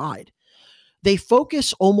philosophical divide, they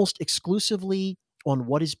focus almost exclusively on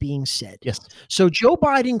what is being said. Yes. So Joe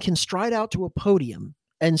Biden can stride out to a podium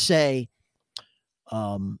and say,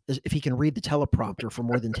 if he can read the teleprompter for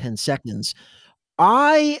more than 10 seconds,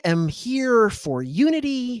 I am here for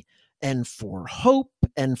unity and for hope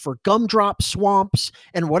and for gumdrop swamps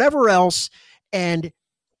and whatever else. And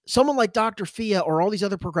someone like Dr. Fia or all these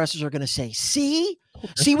other progressives are going to say, see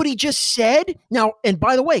what he just said? Now, and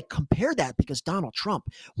by the way, compare that, because Donald Trump,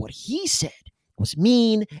 what he said was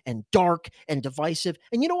mean and dark and divisive.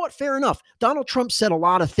 And you know what? Fair enough. Donald Trump said a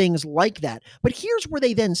lot of things like that. But here's where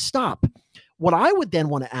they then stop. What I would then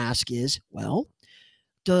want to ask is, well,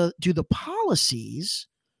 do the policies,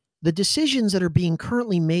 the decisions that are being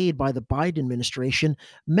currently made by the Biden administration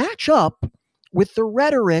match up with the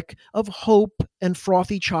rhetoric of hope and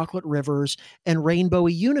frothy chocolate rivers and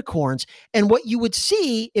rainbowy unicorns? And what you would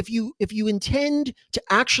see if you intend to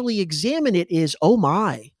actually examine it is, oh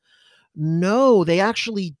my, no, they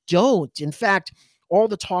actually don't. In fact, all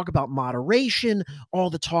the talk about moderation, all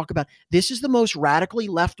the talk about this is the most radically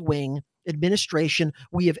left-wing administration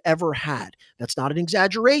we have ever had. That's not an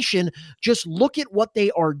exaggeration. Just look at what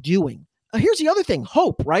they are doing. Here's the other thing,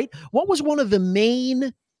 hope, right? What was one of the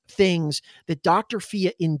main things that Dr.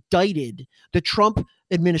 Fia indicted the Trump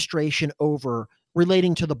administration over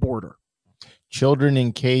relating to the border? Children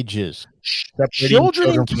in cages. Children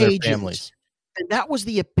in cages. And that was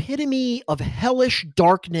the epitome of hellish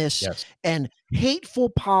darkness and hateful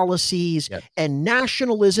policies and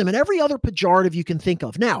nationalism and every other pejorative you can think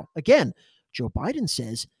of. Now, again, Joe Biden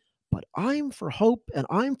says, but I'm for hope and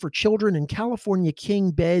I'm for children in California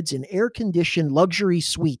king beds and air-conditioned luxury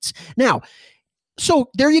suites. Now, so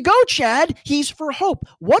there you go, Chad. He's for hope.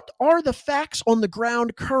 What are the facts on the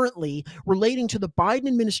ground currently relating to the Biden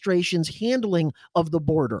administration's handling of the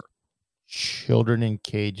border? Children in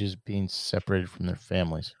cages being separated from their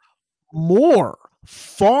families.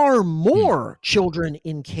 Far more children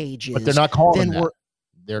in cages. But they're not calling them that.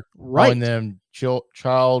 They're calling them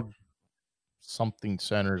child something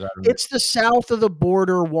centers. I don't know. It's the south of the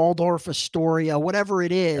border, Waldorf Astoria, whatever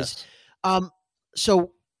it is. Yes.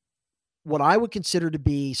 So what I would consider to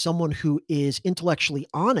be someone who is intellectually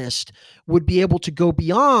honest would be able to go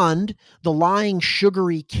beyond the lying,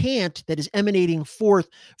 sugary cant that is emanating forth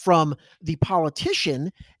from the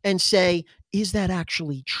politician and say, is that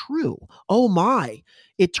actually true? Oh my,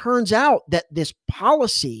 it turns out that this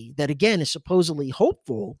policy that, again, is supposedly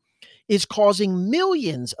hopeful is causing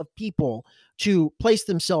millions of people to place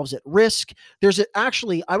themselves at risk.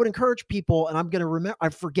 I would encourage people, and I'm going to remember, I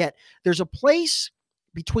forget, there's a place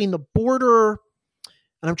between the border,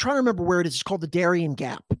 and I'm trying to remember where it is. It's called the Darien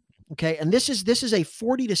Gap. Okay. And this is a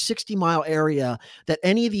 40 to 60 mile area that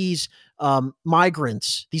any of these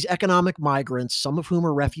migrants, these economic migrants, some of whom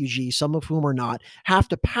are refugees, some of whom are not, have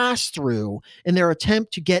to pass through in their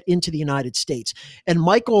attempt to get into the United States. And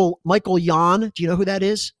Michael Yon, do you know who that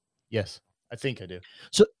is? Yes, I think I do.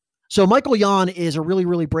 So Michael Yon is a really,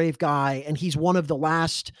 really brave guy, and he's one of the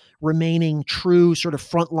last remaining true sort of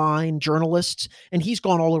frontline journalists, and he's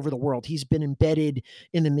gone all over the world. He's been embedded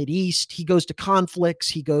in the Mideast. He goes to conflicts.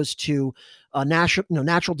 He goes to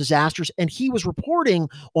natural disasters, and he was reporting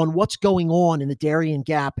on what's going on in the Darien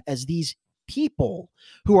Gap as these people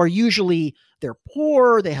who are usually, they're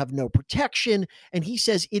poor, they have no protection, and he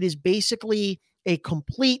says it is basically a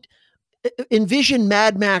complete, envision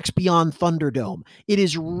Mad Max Beyond Thunderdome. It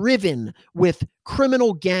is riven with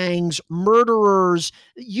criminal gangs, murderers,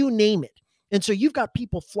 you name it. And so you've got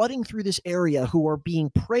people flooding through this area who are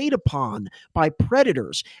being preyed upon by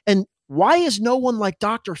predators. And why is no one like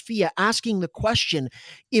Dr. Fia asking the question,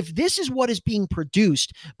 if this is what is being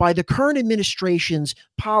produced by the current administration's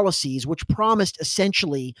policies, which promised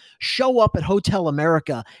essentially show up at Hotel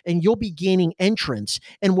America and you'll be gaining entrance,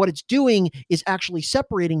 and what it's doing is actually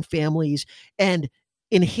separating families and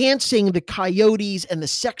enhancing the coyotes and the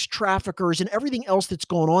sex traffickers and everything else that's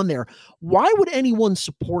going on there. Why would anyone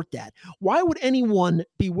support that? Why would anyone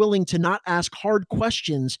be willing to not ask hard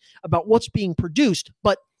questions about what's being produced?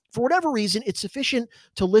 But for whatever reason, it's sufficient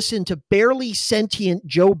to listen to barely sentient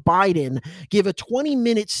Joe Biden give a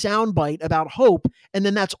 20-minute soundbite about hope, and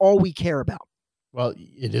then that's all we care about. Well,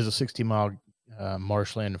 it is a 60-mile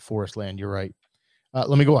marshland and forest land. You're right.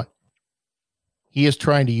 Let me go on. He is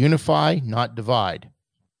trying to unify, not divide.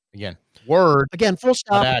 Again, full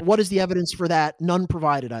stop. What is the evidence for that? None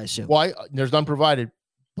provided, I assume. Well, there's none provided,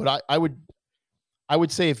 but I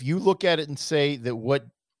would say if you look at it and say that what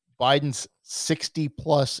Biden's 60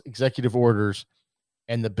 plus executive orders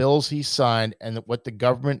and the bills he signed and what the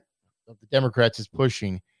government of the Democrats is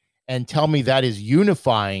pushing, and tell me that is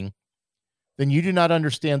unifying, then you do not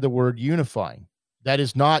understand the word unifying. That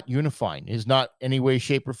is not unifying. It is not any way,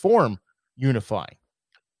 shape, or form unifying.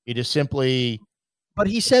 It is simply. But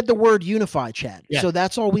he said the word unify, Chad. Yeah. So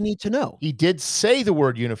that's all we need to know. He did say the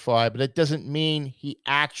word unify, but it doesn't mean he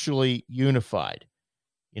actually unified.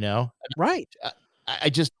 You know? Right. I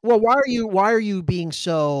just Well, why are you being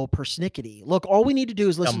so persnickety? Look, all we need to do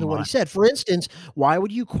is listen to come what on. he said. For instance, why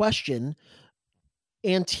would you question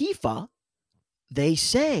Antifa? They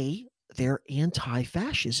say they're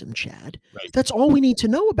anti-fascism, Chad. Right. That's all we need to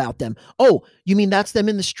know about them. Oh, you mean that's them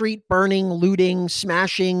in the street burning, looting,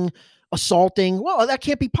 smashing, assaulting? Well, that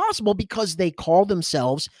can't be possible because they call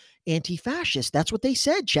themselves anti-fascist. That's what they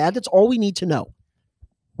said, Chad. That's all we need to know.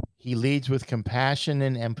 He leads with compassion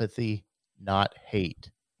and empathy, not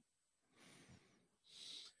hate.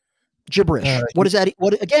 Gibberish. What is that?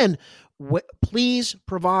 What again? Please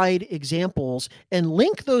provide examples and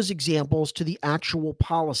link those examples to the actual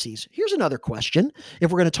policies. Here's another question.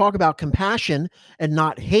 If we're going to talk about compassion and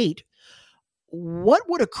not hate, what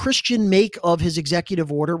would a Christian make of his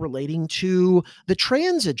executive order relating to the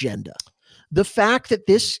trans agenda? The fact that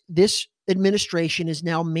this administration is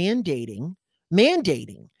now mandating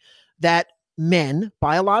that men,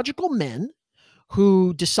 biological men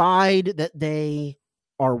who decide that they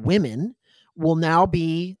are women, will now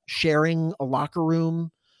be sharing a locker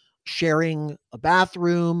room, sharing a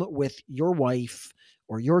bathroom with your wife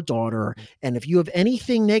or your daughter. And if you have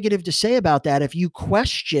anything negative to say about that, if you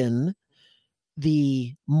question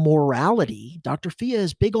the morality, Dr. Fia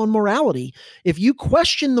is big on morality. If you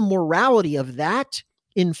question the morality of that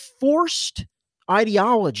enforced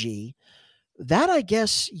ideology, that I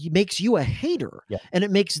guess makes you a hater, Yeah. and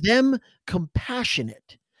it makes them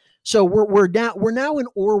compassionate. So we're now in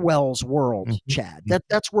Orwell's world, Mhm. Chad.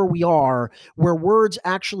 That's where we are, where words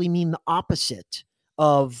actually mean the opposite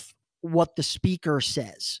of what the speaker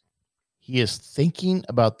says. He is thinking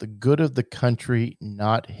about the good of the country,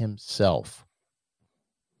 not himself.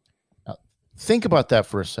 Now, think about that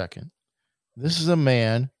for a second. This is a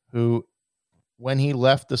man who, when he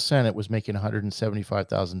left the Senate, was making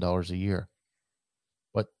 $175,000 a year.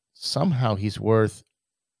 But somehow he's worth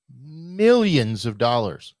millions of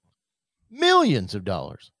dollars. Millions of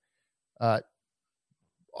dollars.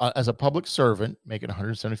 As a public servant, making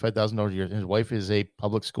 $175,000 a year. And his wife is a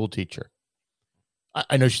public school teacher.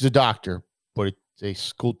 I know she's a doctor, but it's a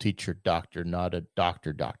school teacher doctor, not a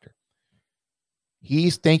doctor.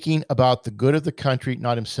 He's thinking about the good of the country,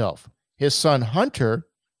 not himself. His son Hunter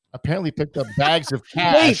apparently picked up bags of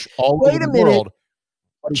cash all over Wait a the minute, world.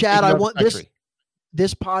 but he's Chad. thinking I about the want this. country.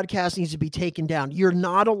 This podcast needs to be taken down. You're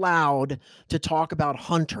not allowed to talk about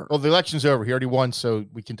Hunter. Well, the election's over. He already won, so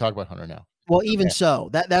we can talk about Hunter now. Well, even so,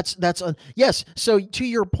 that's yes. So to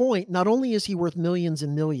your point, not only is he worth millions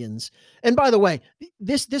and millions, and by the way,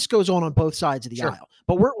 this goes on both sides of the Sure. aisle.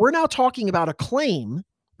 But we're now talking about a claim,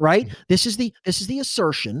 right? Mhm. This is the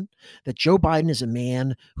assertion that Joe Biden is a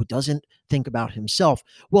man who doesn't think about himself.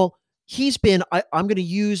 Well, he's been. I'm going to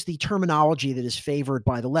use the terminology that is favored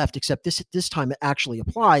by the left, except this time it actually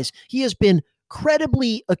applies. He has been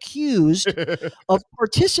credibly accused of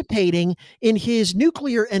participating in his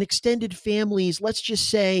nuclear and extended family's, let's just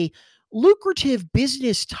say, lucrative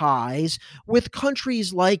business ties with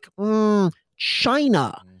countries like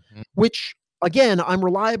China, Mhm. which, again, I'm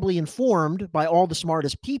reliably informed by all the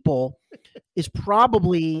smartest people, is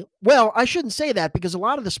probably, well, I shouldn't say that because a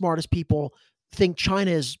lot of the smartest people think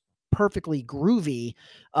China is perfectly groovy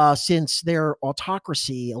since their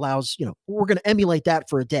autocracy allows, we're going to emulate that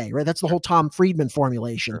for a day, right? That's the whole Tom Friedman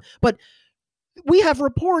formulation. Sure. But we have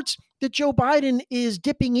reports that Joe Biden is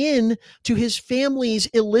dipping in to his family's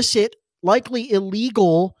illicit, likely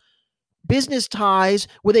illegal business ties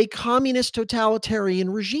with a communist totalitarian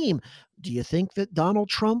regime. Do you think that Donald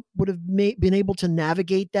Trump would have been able to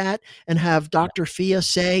navigate that and have Dr. Fia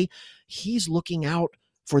say he's looking out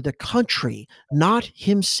for the country, not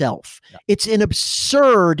himself? No. It's an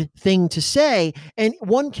absurd thing to say, and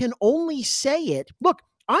one can only say it. Look,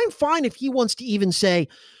 I'm fine if he wants to even say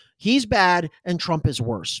he's bad and Trump is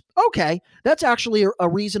worse. Okay, that's actually a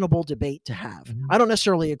reasonable debate to have. Mhm. I don't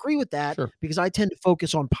necessarily agree with that Sure. because I tend to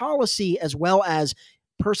focus on policy as well as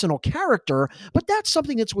personal character, but that's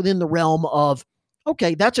something that's within the realm of,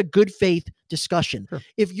 okay, that's a good faith discussion. Sure.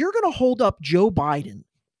 If you're going to hold up Joe Biden,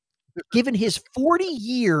 given his 40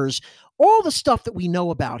 years, all the stuff that we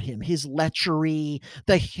know about him, his lechery,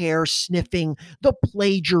 the hair sniffing, the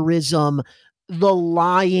plagiarism, the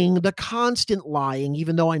lying, the constant lying,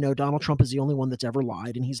 even though I know Donald Trump is the only one that's ever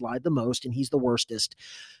lied and he's lied the most and he's the worstest.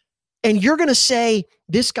 And you're going to say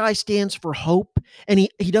this guy stands for hope and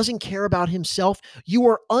he doesn't care about himself. You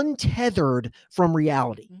are untethered from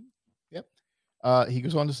reality. Yep. He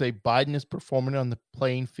goes on to say Biden is performing on the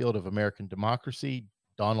playing field of American democracy.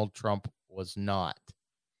 Donald Trump was not.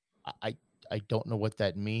 I don't know what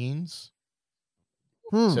that means.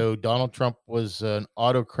 So Donald Trump was an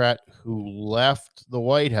autocrat who left the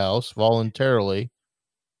White House voluntarily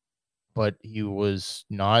but he was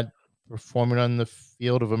not performing on the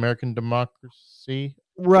field of American democracy.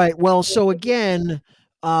 Right. Well, so again,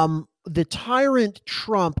 the tyrant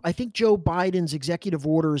Trump, I think Joe Biden's executive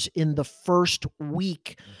orders in the first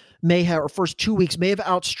week or first 2 weeks may have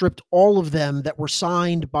outstripped all of them that were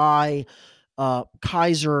signed by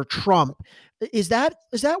Kaiser Trump. Is that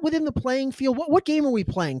within the playing field? What game are we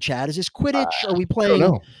playing, Chad? Is this Quidditch? Are we playing?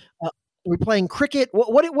 Are we playing cricket?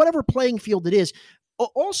 Whatever playing field it is.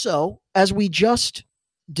 Also, as we just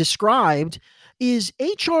described, is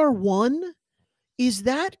HR1, is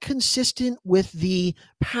that consistent with the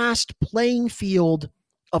past playing field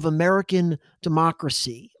of American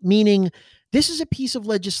democracy? Meaning, this is a piece of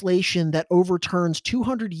legislation that overturns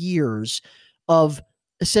 200 years of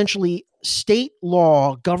essentially state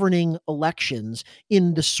law governing elections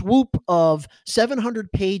in the swoop of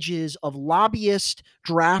 700 pages of lobbyist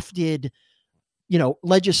drafted,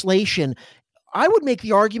 legislation. I would make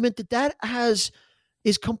the argument that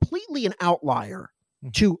is completely an outlier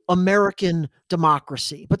to American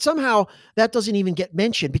democracy. But somehow that doesn't even get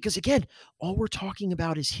mentioned because, again, all we're talking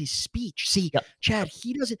about is his speech. See, yep. Chad,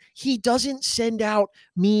 he doesn't send out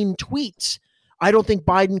mean tweets. I don't think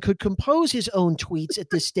Biden could compose his own tweets at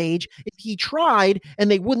this stage if he tried, and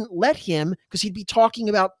they wouldn't let him because he'd be talking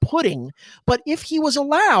about pudding. But if he was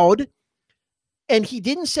allowed and he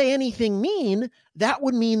didn't say anything mean, that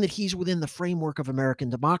would mean that he's within the framework of American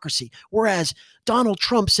democracy. Whereas Donald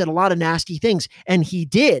Trump said a lot of nasty things, and he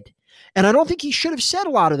did. And I don't think he should have said a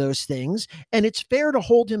lot of those things, and it's fair to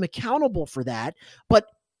hold him accountable for that. But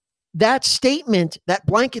that statement, that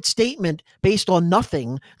blanket statement based on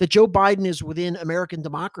nothing, that Joe Biden is within American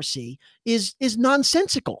democracy is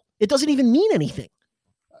nonsensical. It doesn't even mean anything.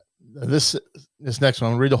 This next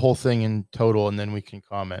one, I'll read the whole thing in total, and then we can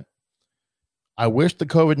comment. I wish the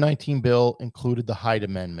COVID-19 bill included the Hyde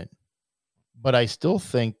Amendment, but I still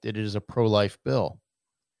think that it is a pro-life bill.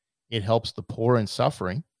 It helps the poor and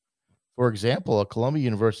suffering. For example, a Columbia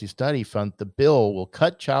University study found the bill will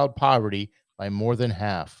cut child poverty by more than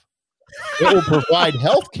half. It will provide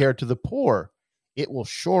health care to the poor. It will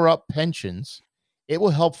shore up pensions. It will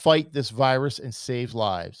help fight this virus and save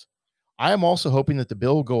lives. I am also hoping that the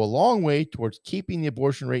bill will go a long way towards keeping the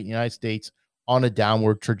abortion rate in the United States on a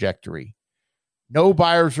downward trajectory. No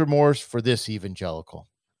buyer's remorse for this evangelical.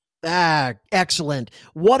 Excellent.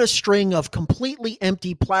 What a string of completely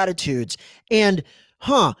empty platitudes. And,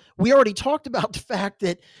 we already talked about the fact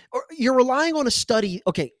that you're relying on a study.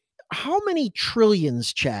 Okay, how many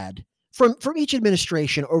trillions, Chad, from each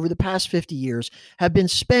administration over the past 50 years have been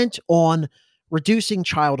spent on reducing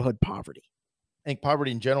childhood poverty? I think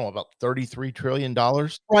poverty in general, about $33 trillion.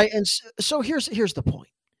 Right. And so here's the point.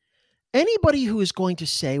 Anybody who is going to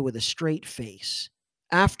say with a straight face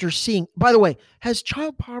after seeing, by the way, has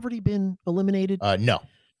child poverty been eliminated? No.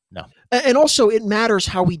 And also it matters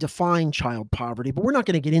how we define child poverty, but we're not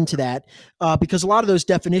going to get into that because a lot of those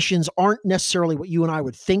definitions aren't necessarily what you and I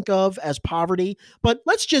would think of as poverty. But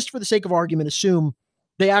let's just, for the sake of argument, assume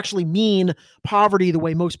they actually mean poverty the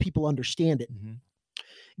way most people understand it. Mm-hmm.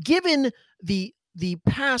 Given the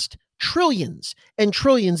past trillions and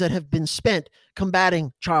trillions that have been spent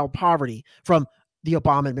combating child poverty from the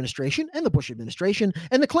Obama administration and the Bush administration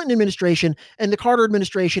and the Clinton administration and the Carter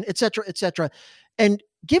administration, et cetera, and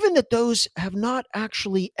given that those have not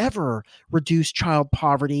actually ever reduced child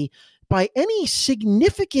poverty by any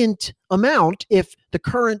significant amount, if the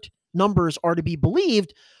current numbers are to be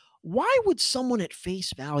believed, why would someone at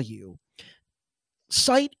face value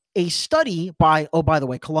cite a study by the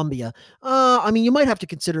way, Columbia, you might have to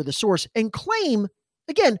consider the source, and claim,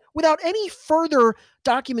 again, without any further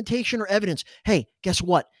documentation or evidence, hey, guess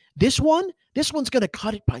what? This one's going to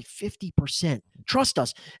cut it by 50%. Trust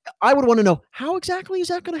us. I would want to know, how exactly is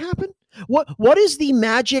that going to happen? What is the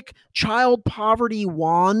magic child poverty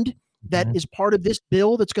wand that is part of this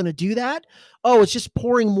bill that's going to do that? Oh, it's just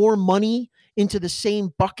pouring more money into the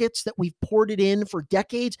same buckets that we've poured it in for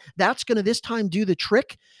decades. That's going to this time do the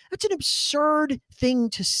trick. That's an absurd thing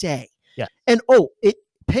to say. Yeah. And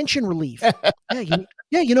pension relief.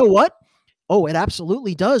 You know what? Oh, it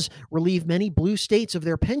absolutely does relieve many blue states of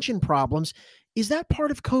their pension problems. Is that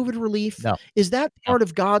part of COVID relief? No. Is that part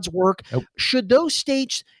of God's work? Nope. Should those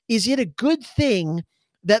states, is it a good thing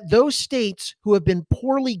that those states who have been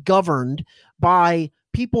poorly governed by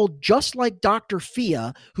people just like Dr.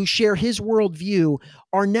 Fia, who share his worldview,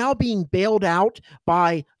 are now being bailed out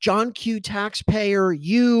by John Q taxpayer,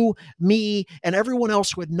 you, me, and everyone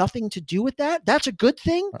else who had nothing to do with that. That's a good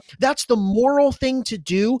thing. That's the moral thing to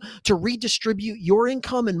do, to redistribute your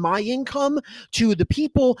income and my income to the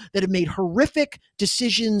people that have made horrific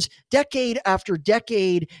decisions decade after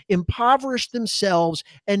decade, impoverished themselves.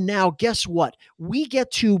 And now, guess what? We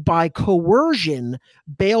get to, by coercion,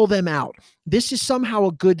 bail them out. This is somehow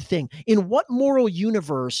a good thing. In what moral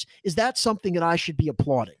universe is that something that I should be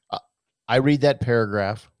applauding? I read that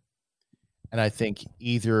paragraph and I think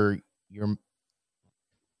either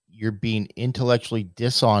you're being intellectually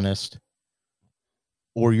dishonest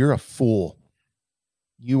or you're a fool.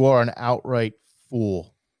 You are an outright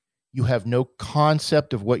fool. You have no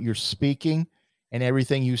concept of what you're speaking, and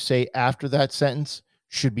everything you say after that sentence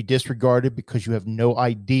should be disregarded because you have no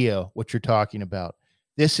idea what you're talking about.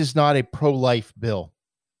 This is not a pro-life bill.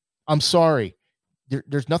 I'm sorry.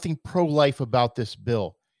 There's nothing pro-life about this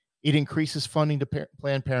bill. It increases funding to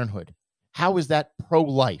Planned Parenthood. How is that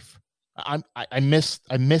pro-life? I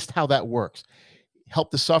missed how that works.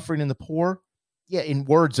 Help the suffering and the poor. Yeah, in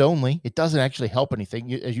words only. It doesn't actually help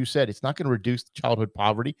anything. As you said, it's not going to reduce childhood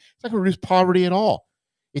poverty. It's not going to reduce poverty at all.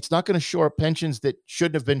 It's not going to shore up pensions that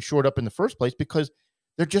shouldn't have been shored up in the first place because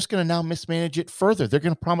they're just going to now mismanage it further. They're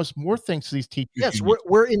going to promise more things to these teachers. Yes,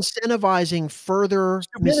 we're incentivizing further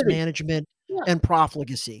mismanagement and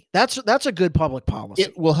profligacy. That's a good public policy.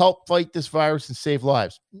 It will help fight this virus and save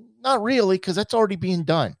lives. Not really, because that's already being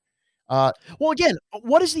done. Well, again,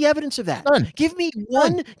 what is the evidence of that? None. Give me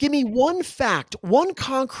one fact, one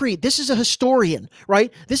concrete. This is a historian,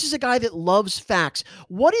 right? This is a guy that loves facts.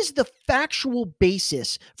 What is the factual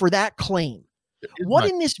basis for that claim? What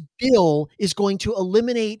in this bill is going to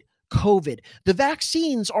eliminate COVID? The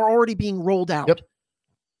vaccines are already being rolled out. Yep.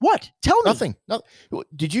 What? Tell me. Nothing. No.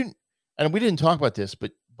 Did you? And we didn't talk about this,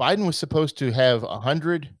 but Biden was supposed to have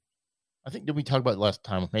 100. I think, did we talk about it last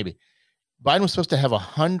time? Maybe. Biden was supposed to have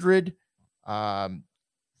 100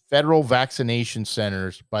 federal vaccination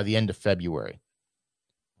centers by the end of February.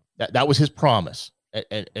 That was his promise.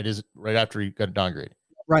 It is right after he got inaugurated.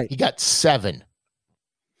 Right. He got 7.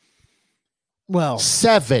 Well,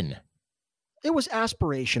 7. It was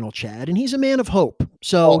aspirational, Chad, and he's a man of hope.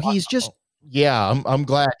 So he's just. Yeah, I'm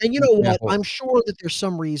glad. And you know what? I'm sure that there's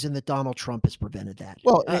some reason that Donald Trump has prevented that.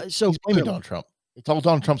 Well, so he's blaming Donald Trump. It's all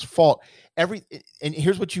Donald Trump's fault. And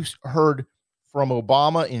here's what you heard from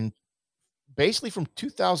Obama in basically from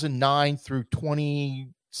 2009 through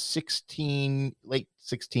 2016, late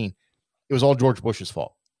 16. It was all George Bush's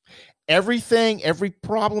fault. Every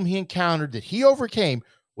problem he encountered that he overcame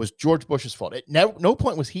was George Bush's fault. At no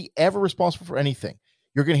point was he ever responsible for anything.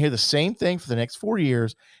 You're going to hear the same thing for the next 4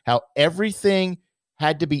 years, how everything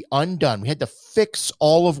had to be undone. We had to fix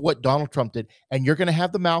all of what Donald Trump did. And you're going to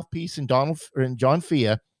have the mouthpiece in John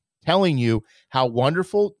Fia telling you how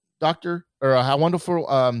wonderful Dr.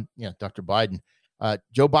 Biden,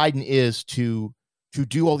 Joe Biden is to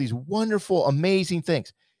do all these wonderful, amazing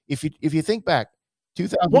things. If you think back,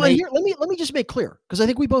 2008. Well, here, let me just make clear, because I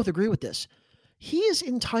think we both agree with this. He is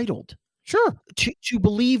entitled, sure, to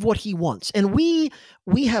believe what he wants, and we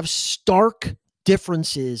have stark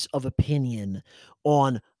differences of opinion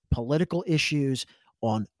on political issues,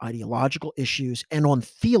 on ideological issues, and on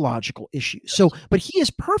theological issues. So, but he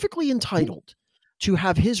is perfectly entitled to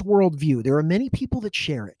have his worldview. There are many people that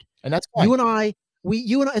share it, and that's fine. You and I,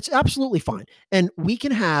 it's absolutely fine, and we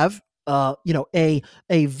can have, a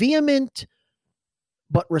vehement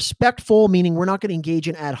but respectful, meaning we're not going to engage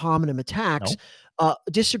in ad hominem attacks,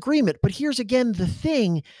 disagreement. But here's again, the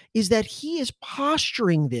thing is that he is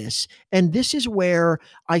posturing this, and this is where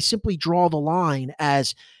I simply draw the line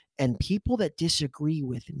and people that disagree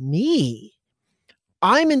with me,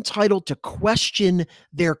 I'm entitled to question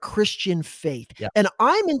their Christian faith. Yeah. And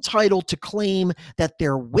I'm entitled to claim that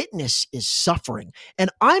their witness is suffering. And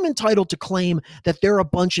I'm entitled to claim that they're a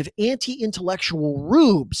bunch of anti-intellectual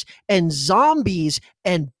rubes and zombies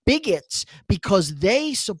and bigots because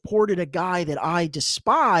they supported a guy that I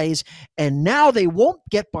despise. And now they won't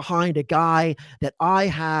get behind a guy that I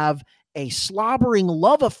have a slobbering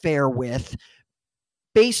love affair with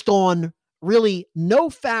based on really no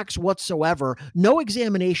facts whatsoever, no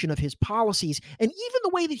examination of his policies, and even the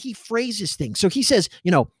way that he phrases things. So he says,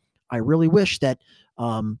 I really wish that,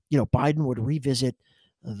 Biden would revisit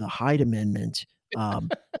the Hyde Amendment.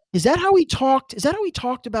 Is that how he talked? Is that how he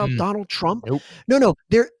talked about Donald Trump? Nope. No.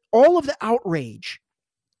 All of the outrage,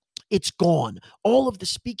 it's gone. All of the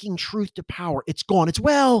speaking truth to power, it's gone.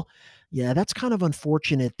 Yeah, that's kind of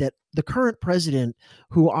unfortunate that the current president,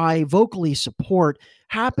 who I vocally support,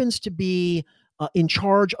 happens to be in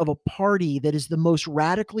charge of a party that is the most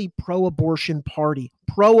radically pro-abortion party.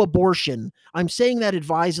 Pro-abortion. I'm saying that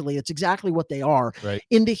advisedly. It's exactly what they are Right.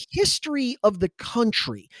 in the history of the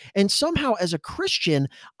country. And somehow, as a Christian,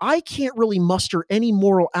 I can't really muster any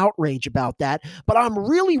moral outrage about that. But I'm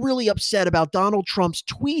really, really upset about Donald Trump's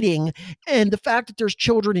tweeting and the fact that there's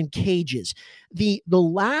children in cages. The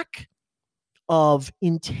lack of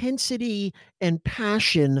intensity and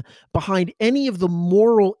passion behind any of the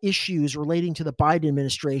moral issues relating to the Biden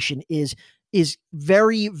administration is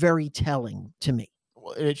very, very telling to me.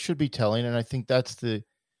 Well, it should be telling, and I think that's the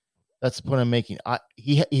point I'm making.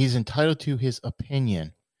 He's entitled to his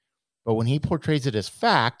opinion, but when he portrays it as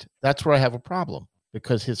fact, that's where I have a problem,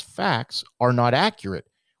 because his facts are not accurate,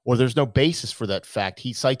 or there's no basis for that fact.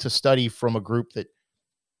 He cites a study from a group that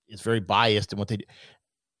is very biased in what they do.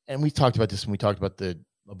 And we talked about this when we talked about the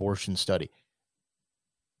abortion study.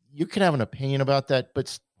 You can have an opinion about that,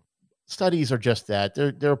 but studies are just that.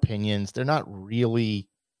 They're opinions. They're not really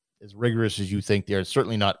as rigorous as you think. They're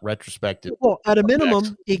certainly not retrospective. Well, at a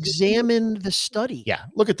minimum, examine the study. Yeah,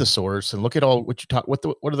 look at the source and look at all what you talk. What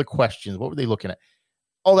are the questions? What were they looking at?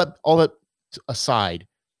 All that aside,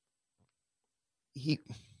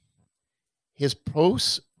 his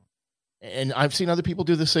posts, and I've seen other people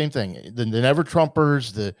do the same thing. The Never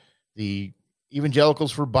Trumpers, the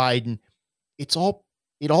evangelicals for Biden. It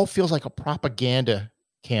all feels like a propaganda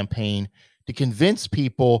campaign to convince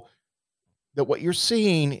people that what you're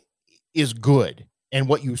seeing is good and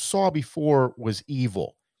what you saw before was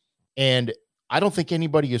evil. And I don't think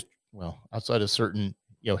anybody is, well, outside of certain,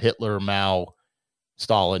 Hitler, Mao,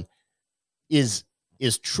 Stalin, is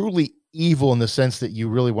truly evil in the sense that you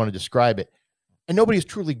really want to describe it. And nobody is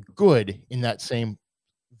truly good in that same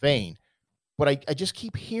vein. But I just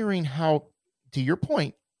keep hearing how, to your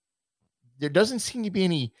point, there doesn't seem to be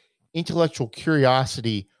any intellectual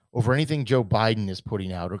curiosity over anything Joe Biden is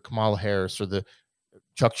putting out, or Kamala Harris, or the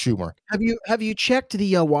Chuck Schumer. Have you checked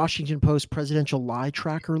the Washington Post presidential lie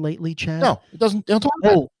tracker lately, Chad? No, it doesn't. Don't talk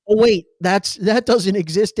about it. Oh, wait, that doesn't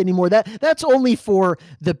exist anymore. That's only for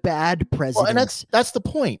the bad presidents. Well, and that's the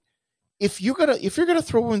point. If you're gonna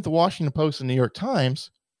throw in the Washington Post and New York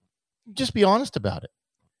Times, just be honest about it.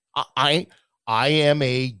 I am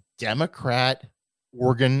a Democrat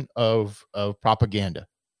organ of propaganda,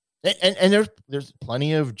 and there's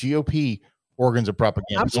plenty of GOP organs of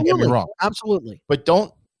propaganda. Absolutely, don't get me wrong. Absolutely. But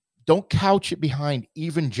don't couch it behind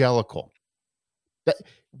evangelical. That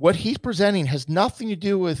what he's presenting has nothing to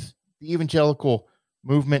do with the evangelical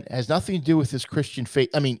movement, has nothing to do with his Christian faith.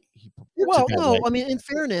 I mean, in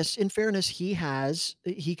fairness,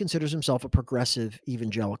 he considers himself a progressive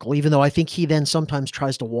evangelical, even though I think he then sometimes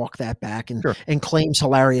tries to walk that back and claims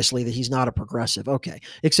hilariously that he's not a progressive. Okay.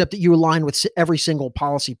 Except that you align with every single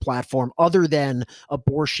policy platform other than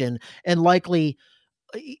abortion, and likely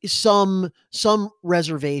some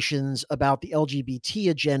reservations about the LGBT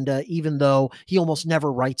agenda, even though he almost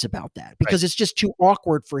never writes about that because it's just too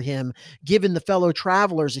awkward for him given the fellow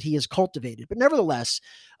travelers that he has cultivated. But nevertheless,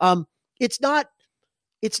 it's not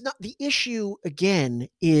the issue. Again,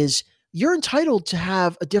 is you're entitled to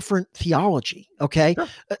have a different theology. Okay. Sure.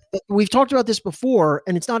 We've talked about this before,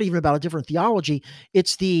 and it's not even about a different theology.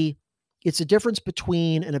 It's a difference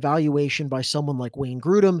between an evaluation by someone like Wayne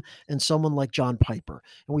Grudem and someone like John Piper.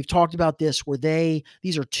 And we've talked about this where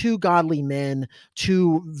these are two godly men,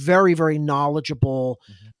 two very, very knowledgeable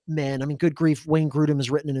men. I mean, good grief, Wayne Grudem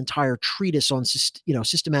has written an entire treatise on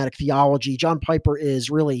systematic theology. John Piper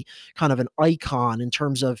is really kind of an icon in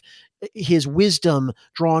terms of his wisdom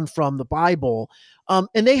drawn from the Bible.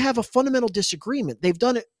 And they have a fundamental disagreement. They've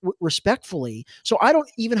done it respectfully. So I don't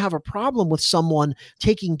even have a problem with someone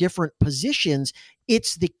taking different positions.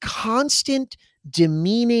 It's the constant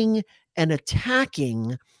demeaning and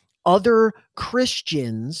attacking other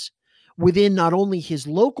Christians within not only his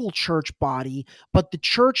local church body, but the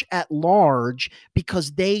church at large,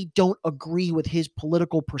 because they don't agree with his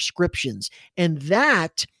political prescriptions. And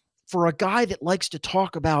that, for a guy that likes to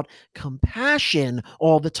talk about compassion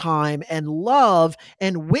all the time and love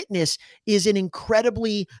and witness, is an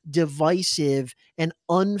incredibly divisive and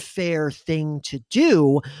unfair thing to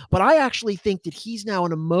do. But I actually think that he's now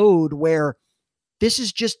in a mode where this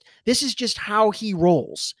is just how he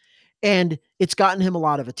rolls. And it's gotten him a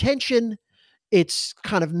lot of attention. It's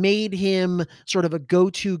kind of made him sort of a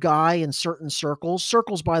go-to guy in certain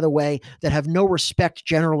circles, by the way, that have no respect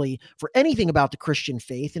generally for anything about the Christian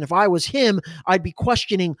faith. And if I was him, I'd be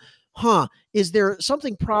questioning, is there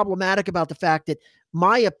something problematic about the fact that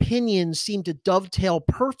my opinions seem to dovetail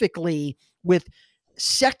perfectly with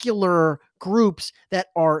secular groups that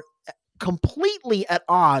are completely at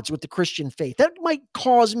odds with the Christian faith. That might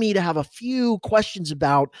cause me to have a few questions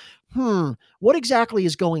about, what exactly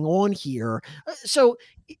is going on here? So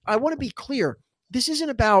I want to be clear. This isn't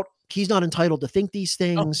about he's not entitled to think these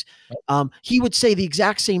things. He would say the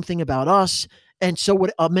exact same thing about us. And so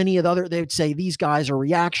would many of the other, they would say these guys are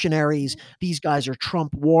reactionaries. These guys are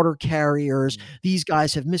Trump water carriers. These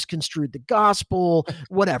guys have misconstrued the gospel,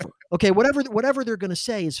 whatever. Okay. Whatever they're going to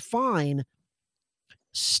say is fine.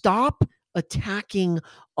 Stop attacking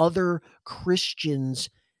other Christians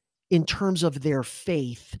in terms of their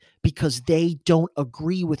faith because they don't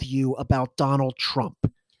agree with you about Donald Trump.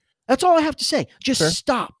 That's all I have to say. Just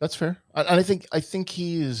stop. That's fair. I think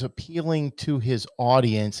he is appealing to his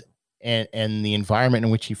audience and the environment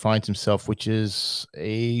in which he finds himself, which is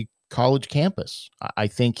a college campus. I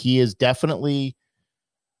think he is definitely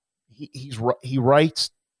he writes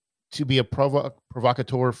to be a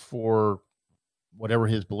provocateur for whatever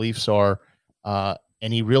his beliefs are,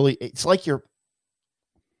 and he really it's like I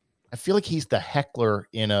feel like he's the heckler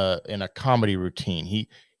in a comedy routine.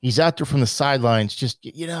 He's out there from the sidelines, just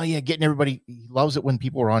getting everybody. He loves it when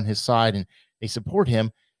people are on his side and they support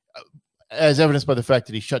him, as evidenced by the fact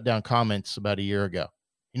that he shut down comments about a year ago.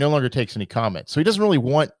 He no longer takes any comments, so he doesn't really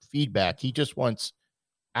want feedback. He just wants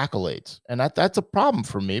accolades, and that's a problem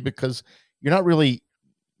for me because you're not really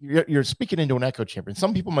you're speaking into an echo chamber. And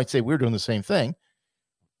some people might say we're doing the same thing,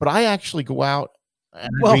 but I actually go out and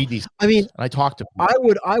read these. And I talk to people.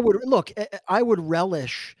 I would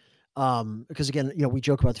relish. Because again, we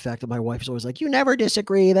joke about the fact that my wife is always like, you never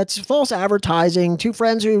disagree. That's false advertising. Two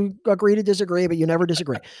friends who agree to disagree, but you never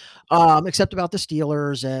disagree. Except about the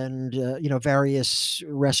Steelers and, various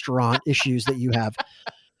restaurant issues that you have.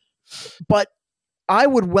 But I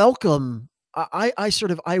would welcome,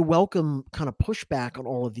 I welcome kind of pushback on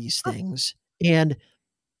all of these things. And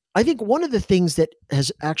I think one of the things that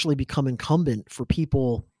has actually become incumbent for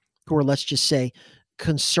people who are, let's just say,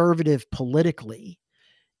 conservative politically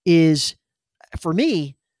is, for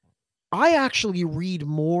me, I actually read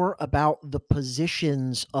more about the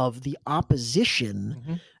positions of the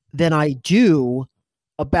opposition than I do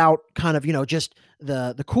about kind of, just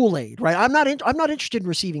the Kool-Aid, right? I'm not interested in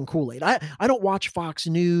receiving Kool-Aid. I don't watch Fox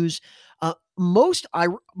News. Most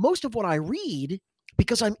of what I read,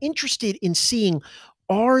 because I'm interested in seeing,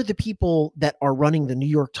 are the people that are running the New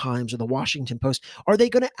York Times or the Washington Post, are they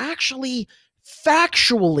going to actually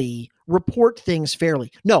factually report things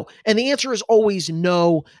fairly? No. And the answer is always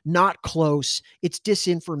no, not close. It's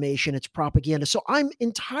disinformation. It's propaganda. So I'm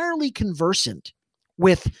entirely conversant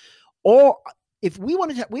with all. If we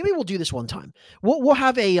want to, maybe we'll do this one time. We'll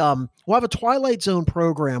have a Twilight Zone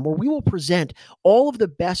program where we will present all of the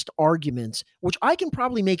best arguments, which I can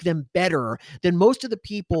probably make them better than most of the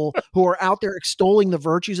people who are out there extolling the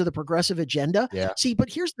virtues of the progressive agenda. Yeah. See, but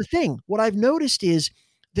here's the thing. What I've noticed is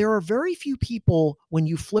there are very few people, when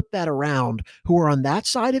you flip that around, who are on that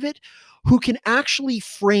side of it, who can actually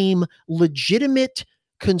frame legitimate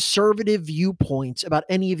conservative viewpoints about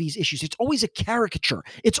any of these issues. It's always a caricature.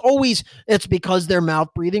 It's because they're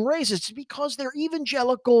mouth-breathing racists. It's because they're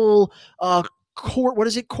evangelical, they're court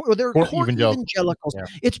evangelicals. Yeah.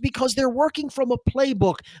 It's because they're working from a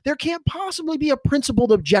playbook. There can't possibly be a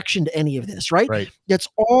principled objection to any of this, right? That's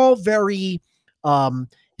all very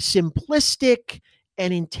simplistic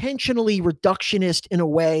and intentionally reductionist in a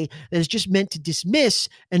way that is just meant to dismiss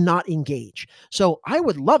and not engage. So I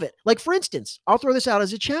would love it. Like, for instance, I'll throw this out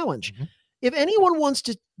as a challenge. If anyone wants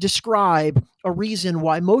to describe a reason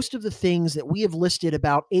why most of the things that we have listed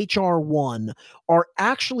about HR 1 are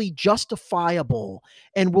actually justifiable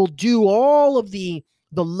and will do all of the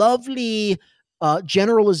lovely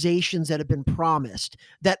generalizations that have been promised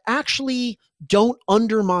that actually don't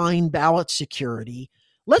undermine ballot security,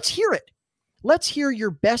 let's hear it. Let's hear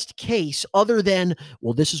your best case other than,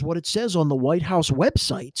 well, this is what it says on the White House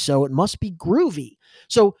website, so it must be groovy.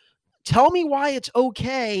 So tell me why it's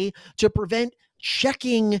okay to prevent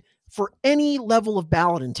checking for any level of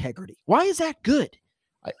ballot integrity. Why is that good?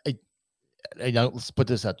 I let's put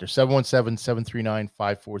this out there.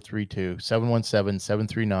 717-739-5432.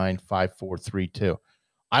 717-739-5432.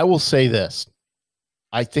 I will say this.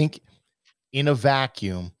 I think in a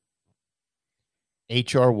vacuum,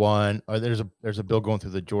 HR 1, or there's a bill going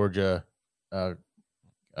through the Georgia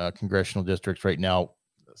congressional districts right now,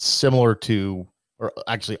 similar to, or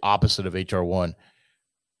actually opposite of HR 1.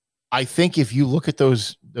 I think if you look at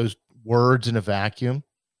those words in a vacuum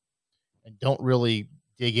and don't really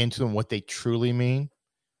dig into them, what they truly mean,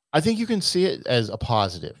 I think you can see it as a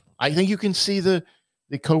positive. I think you can see the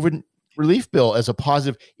COVID relief bill as a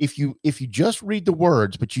positive if you just read the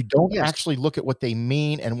words, but you don't actually look at what they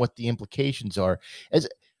mean and what the implications are. As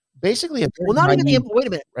basically a Well, not even naive, wait a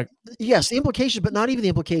minute. right. Yes, the implications, but not even the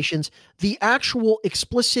implications. The actual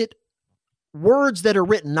explicit words that are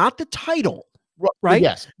written, not the title, right?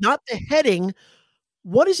 Yes. Not the heading.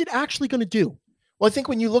 What is it actually going to do? Well, I think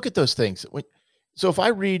when you look at those things, so if I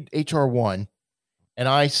read HR1 and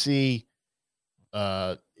I see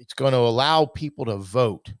it's going to allow people to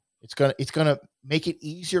vote, it's going to make it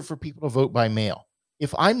easier for people to vote by mail.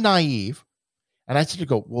 If I'm naive and I see to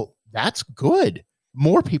go, well, that's good.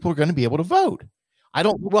 More people are going to be able to vote. I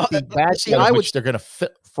don't look at the bad side of which they're going to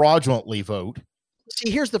fraudulently vote. See,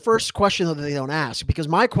 here's the first question that they don't ask, because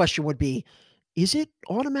my question would be, is it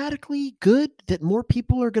automatically good that more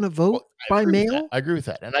people are going to vote by mail? I agree with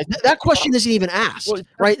that. And that question isn't even asked,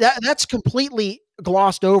 right? That's completely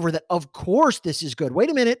glossed over, that of course this is good. Wait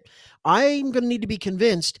a minute. I'm going to need to be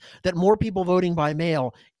convinced that more people voting by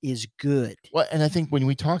mail is good. Well, and I think when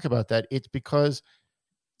we talk about that, it's because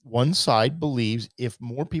one side believes if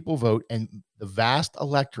more people vote, and the vast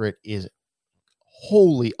electorate is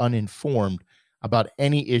wholly uninformed about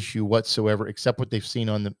any issue whatsoever, except what they've seen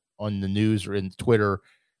on the news or in Twitter,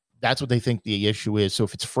 that's what they think the issue is. So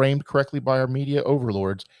if it's framed correctly by our media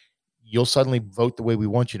overlords, you'll suddenly vote the way we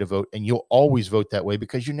want you to vote, and you'll always vote that way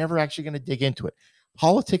because you're never actually going to dig into it.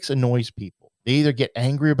 Politics annoys people. They either get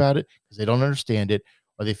angry about it because they don't understand it,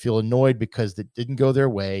 or they feel annoyed because it didn't go their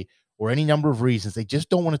way, or any number of reasons. They just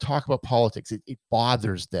don't want to talk about politics. It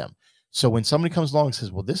bothers them. So when somebody comes along and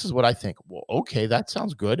says, well, this is what I think. Well, okay, that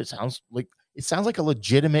sounds good. It sounds like a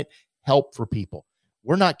legitimate help for people.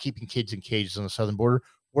 We're not keeping kids in cages on the southern border.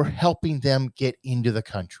 We're helping them get into the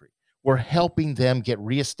country. We're helping them get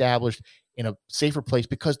reestablished in a safer place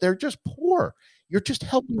because they're just poor. You're just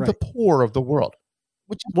helping the poor of the world.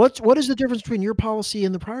 What is the difference between your policy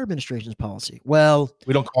and the prior administration's policy? Well,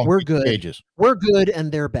 we don't call them good. Cages. We're good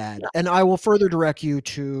and they're bad. Yeah. And I will further direct you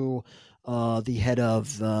to the head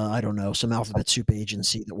of, I don't know, some alphabet soup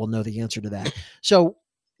agency that will know the answer to that. So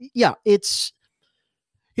yeah,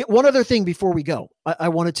 one other thing before we go, I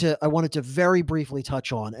wanted to very briefly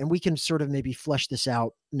touch on, and we can sort of maybe flesh this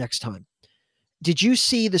out next time. Did you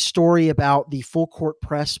see the story about the full court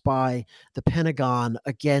press by the Pentagon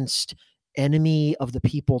against enemy of the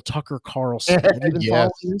people, Tucker Carlson? Have you been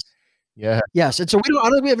following this? Yeah. Yes. And so I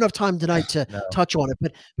don't think we have enough time tonight to touch on it,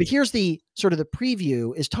 but here's the sort of the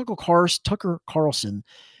preview is Tucker Carlson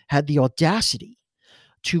had the audacity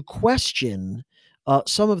to question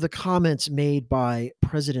some of the comments made by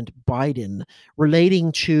President Biden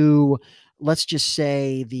relating to, let's just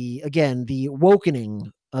say, the ongoing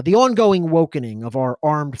wokening of our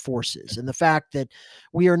armed forces, and the fact that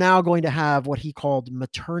we are now going to have what he called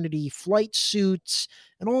maternity flight suits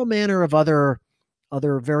and all manner of other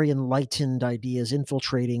very enlightened ideas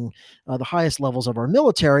infiltrating the highest levels of our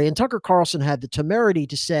military. And Tucker Carlson had the temerity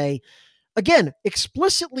to say, again,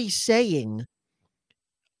 explicitly saying,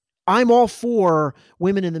 I'm all for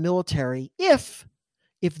women in the military if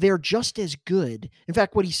they're just as good. In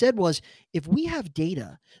fact, what he said was, if we have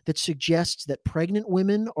data that suggests that pregnant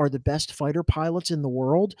women are the best fighter pilots in the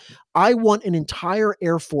world, I want an entire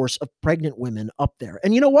Air Force of pregnant women up there.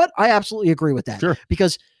 And you know what? I absolutely agree with that. Sure.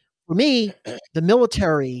 Because for me, the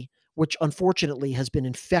military, which unfortunately has been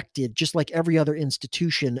infected, just like every other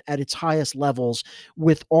institution at its highest levels,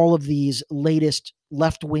 with all of these latest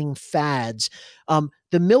left-wing fads,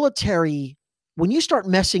 the military, when you start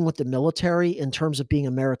messing with the military in terms of being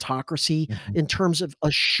a meritocracy, in terms of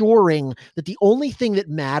assuring that the only thing that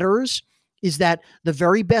matters is that the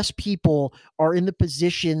very best people are in the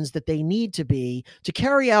positions that they need to be to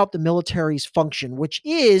carry out the military's function, which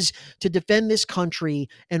is to defend this country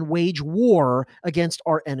and wage war against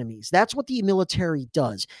our enemies. That's what the military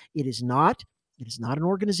does. It is not an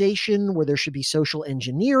organization where there should be social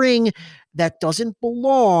engineering. That doesn't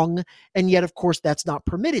belong. And yet, of course, that's not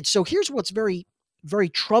permitted. So here's what's very, very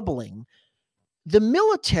troubling. The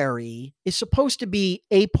military is supposed to be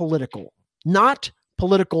apolitical, not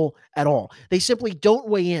political at all. They simply don't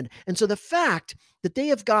weigh in. And so the fact that they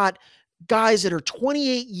have got guys that are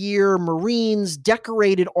 28-year Marines,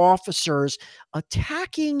 decorated officers,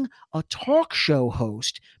 attacking a talk show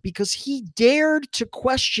host because he dared to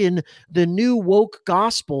question the new woke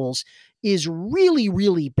gospels is really,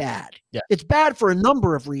 really bad. Yeah. It's bad for a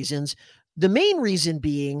number of reasons. The main reason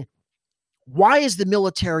being, Why is the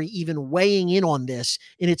military even weighing in on this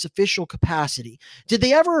in its official capacity? Did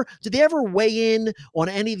they ever weigh in on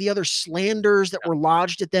any of the other slanders that were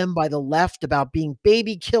lodged at them by the left about being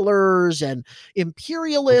baby killers and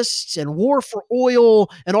imperialists and war for oil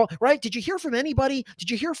and all, right? Did you hear from anybody? Did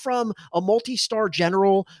you hear from a multi-star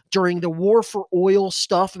general during the war for oil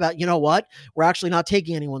stuff about, you know what? We're actually not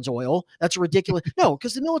taking anyone's oil. That's ridiculous. No,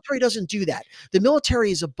 because the military doesn't do that. The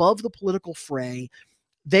military is above the political fray.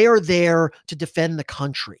 They are there to defend the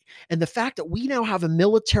country. And the fact that we now have a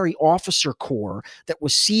military officer corps that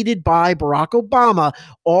was seated by Barack Obama,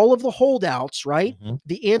 all of the holdouts, right? Mhm.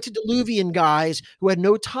 The antediluvian guys who had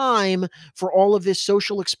no time for all of this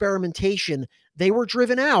social experimentation, they were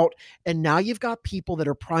driven out. And now you've got people that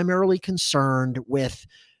are primarily concerned with,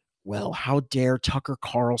 well, how dare Tucker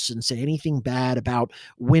Carlson say anything bad about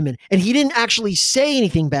women? And he didn't actually say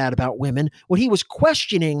anything bad about women. What he was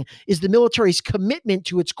questioning is the military's commitment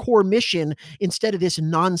to its core mission instead of this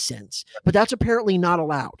nonsense. But that's apparently not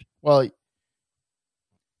allowed. Well,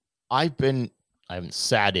 I haven't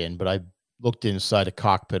sat in, but I looked inside a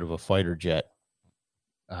cockpit of a fighter jet.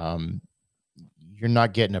 You're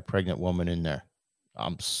not getting a pregnant woman in there.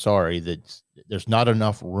 I'm sorry that there's not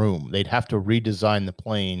enough room. They'd have to redesign the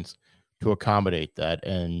planes to accommodate that,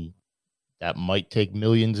 and that might take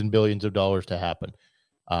millions and billions of dollars to happen.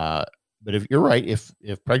 But if you're right,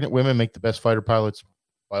 if pregnant women make the best fighter pilots,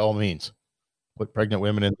 by all means, put pregnant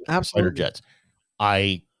women in Absolutely. fighter jets.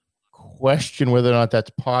 I question whether or not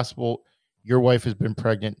that's possible. Your wife has been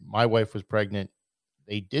pregnant. My wife was pregnant.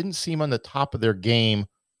 They didn't seem on the top of their game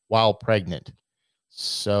while pregnant.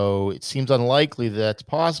 So it seems unlikely that that's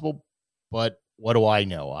possible, but what do I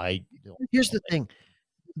know? Here's the thing.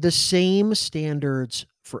 The same standards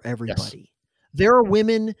for everybody. Yes. There are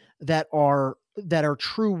women that are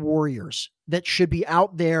true warriors that should be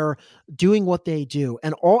out there doing what they do.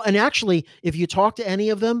 And actually, if you talk to any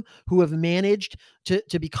of them who have managed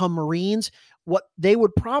to become Marines, what they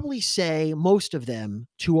would probably say, most of them,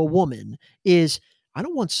 to a woman is, I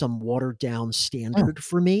don't want some watered down standard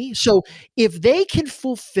for me. So if they can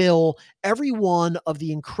fulfill every one of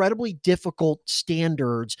the incredibly difficult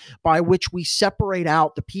standards by which we separate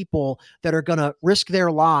out the people that are going to risk their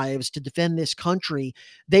lives to defend this country,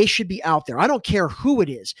 they should be out there. I don't care who it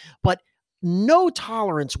is, but no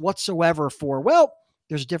tolerance whatsoever for, well,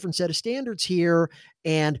 there's a different set of standards here,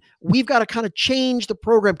 and we've got to kind of change the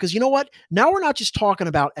program, because you know what? Now we're not just talking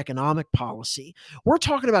about economic policy. We're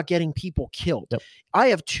talking about getting people killed. Yep. I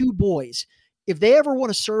have 2 boys. If they ever want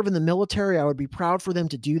to serve in the military, I would be proud for them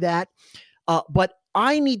to do that. But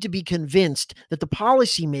I need to be convinced that the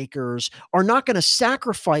policymakers are not going to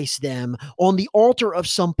sacrifice them on the altar of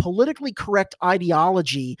some politically correct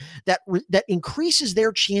ideology that increases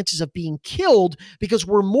their chances of being killed, because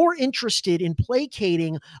we're more interested in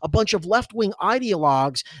placating a bunch of left-wing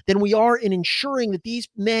ideologues than we are in ensuring that these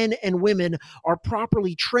men and women are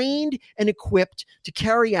properly trained and equipped to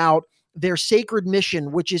carry out their sacred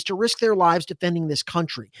mission, which is to risk their lives defending this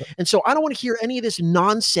country. And so I don't want to hear any of this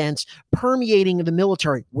nonsense permeating the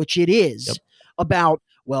military, which it is, about,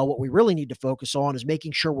 well, what we really need to focus on is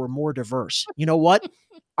making sure we're more diverse. You know what?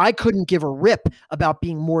 I couldn't give a rip about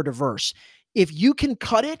being more diverse. If you can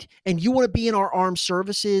cut it and you want to be in our armed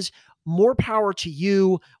services, more power to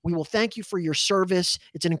you. We will thank you for your service.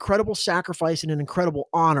 It's an incredible sacrifice and an incredible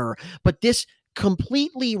honor. But this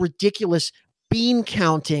completely ridiculous bean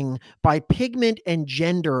counting by pigment and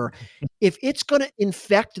gender, if it's going to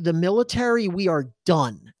infect the military, we are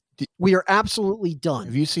done. We are absolutely done.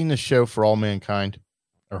 Have you seen the show For All Mankind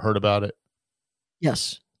or heard about it?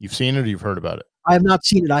 Yes. You've seen it or you've heard about it? I have not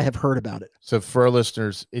seen it. I have heard about it. So for our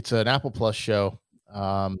listeners, it's an Apple Plus show.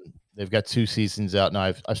 They've got 2 seasons out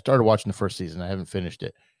now. I've started watching the first season. I haven't finished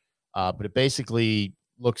it. But it basically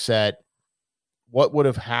looks at what would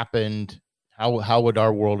have happened. How would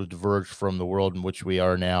our world have diverged from the world in which we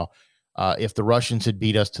are now if the Russians had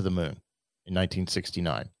beat us to the moon in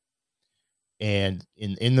 1969? And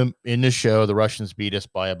in the show, the Russians beat us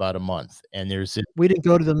by about a month. And we didn't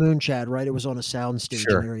go to the moon, Chad, right? It was on a sound stage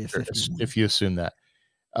in Area 50. If you assume that.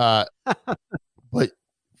 But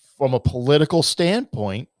from a political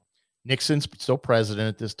standpoint, Nixon's still president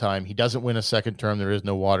at this time. He doesn't win a second term. There is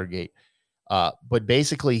no Watergate. But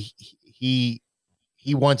basically,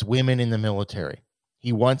 he wants women in the military.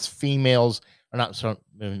 He wants females, or not sorry,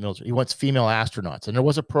 military. He wants female astronauts. And there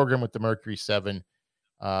was a program with the Mercury 7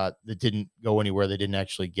 that didn't go anywhere. They didn't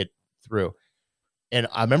actually get through. And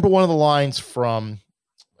I remember one of the lines from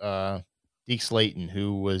Deke Slayton,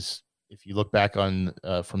 who was, if you look back on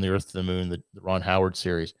From the Earth to the Moon, the Ron Howard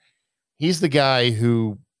series, he's the guy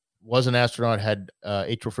who was an astronaut, had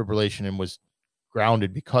atrial fibrillation, and was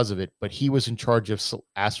grounded because of it, but he was in charge of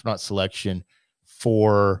astronaut selection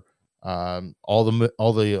for all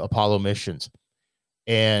the Apollo missions.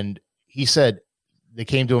 And he said, they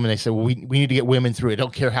came to him and they said, well, we need to get women through it. I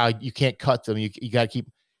don't care how, you can't cut them. You got to keep,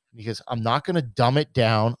 because I'm not going to dumb it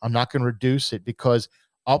down. I'm not going to reduce it, because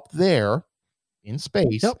up there in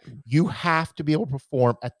space, you have to be able to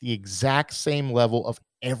perform at the exact same level of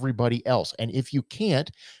everybody else. And if you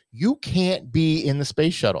can't be in the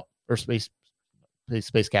space shuttle or space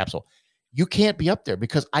capsule. You can't be up there,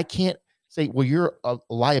 because I can't say, well, you're a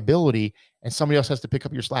liability and somebody else has to pick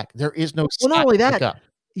up your slack. There is no. Well, not only that,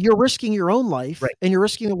 you're risking your own life, right, and you're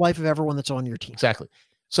risking the life of everyone that's on your team. Exactly.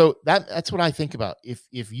 So that's what I think about.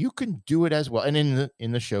 If you can do it as well, and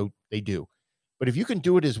in the show they do, but if you can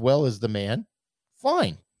do it as well as the man,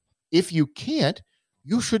 fine. If you can't,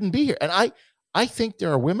 you shouldn't be here. And I think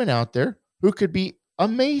there are women out there who could be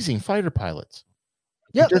amazing fighter pilots.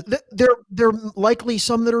 Yeah, they're likely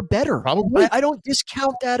some that are better. Probably. I don't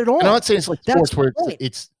discount that at all. And I'm not saying it's like sports where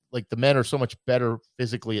it's like the men are so much better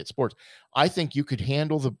physically at sports. I think you could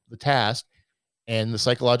handle the task and the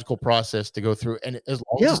psychological process to go through. And as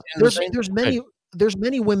long as there's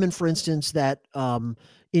many women, for instance, that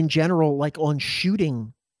in general, like on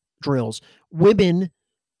shooting drills, women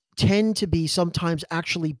tend to be sometimes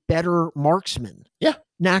actually better marksmen. Yeah.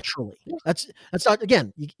 Naturally. That's not,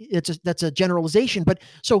 again, that's a generalization, but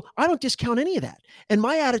so I don't discount any of that. And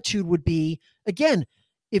my attitude would be, again,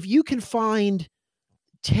 if you can find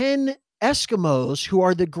 10 Eskimos who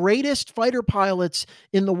are the greatest fighter pilots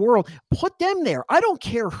in the world, put them there. I don't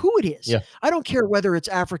care who it is. Yeah. I don't care whether it's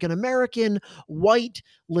African American, white,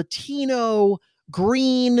 Latino,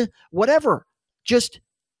 green, whatever. Just,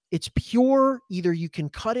 it's pure. Either you can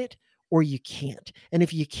cut it or you can't. And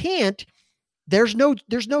if you can't, there's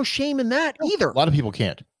no shame in that either. A lot of people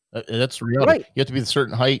can't. That's reality. Right. You have to be a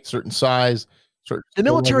certain height, certain size. The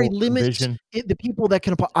military limits the people that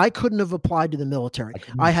can apply. I couldn't have applied to the military.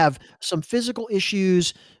 I have some physical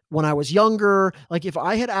issues when I was younger. Like if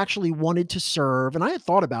I had actually wanted to serve, and I had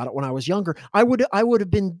thought about it when I was younger, I would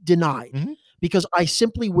have been denied. Mm-hmm. Because I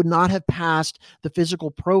simply would not have passed the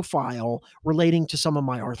physical profile relating to some of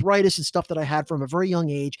my arthritis and stuff that I had from a very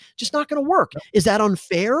young age. Just not going to work. No. Is that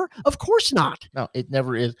unfair? Of course not. No, it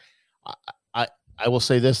never is. I will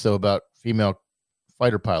say this though about female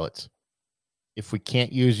fighter pilots: if we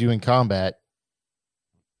can't use you in combat,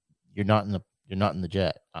 you're not in the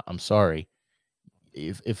jet. I'm sorry.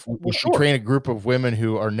 If we train a group of women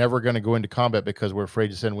who are never going to go into combat because we're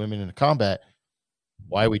afraid to send women into combat,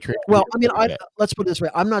 why are we training? Well, I mean, let's put it this way.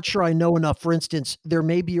 I'm not sure I know enough. For instance, there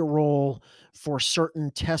may be a role for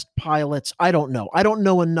certain test pilots. I don't know. I don't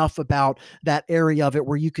know enough about that area of it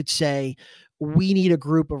where you could say, we need a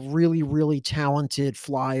group of really, really talented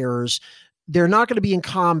flyers. They're not going to be in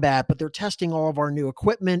combat, but they're testing all of our new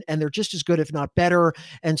equipment and they're just as good, if not better.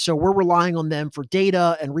 And so we're relying on them for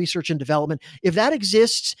data and research and development. If that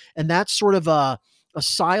exists and that's sort of a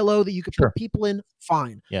silo that you could put people in,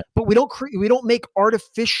 fine. Yeah. But we don't make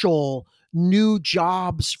artificial new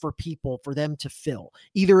jobs for people for them to fill.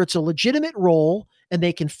 Either it's a legitimate role and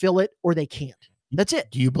they can fill it or they can't. That's it.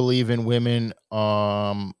 Do you believe in women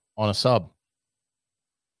on a sub?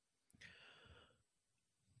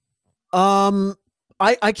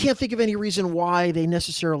 I can't think of any reason why they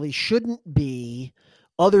necessarily shouldn't be,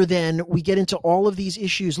 other than we get into all of these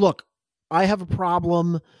issues. Look, I have a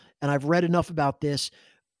problem, and I've read enough about this.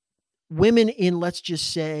 Women in, let's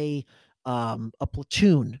just say, a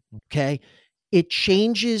platoon, okay? It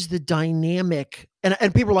changes the dynamic.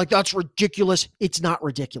 And people are like, that's ridiculous. It's not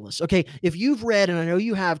ridiculous, okay? If you've read, and I know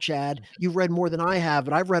you have, Chad, you've read more than I have,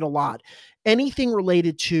 but I've read a lot. Anything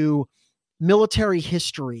related to military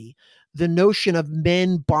history, the notion of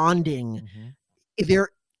men bonding,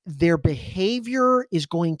 their behavior is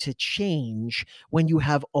going to change when you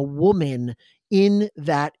have a woman in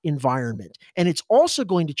that environment. And it's also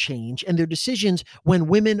going to change in their decisions when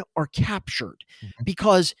women are captured,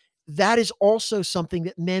 because that is also something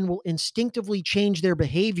that men will instinctively change their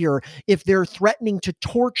behavior if they're threatening to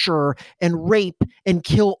torture and rape and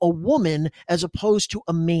kill a woman as opposed to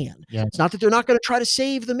a man. Yeah. It's not that they're not going to try to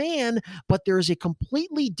save the man, but there is a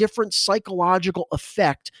completely different psychological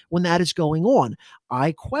effect when that is going on.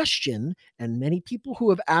 I question, and many people who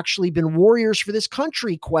have actually been warriors for this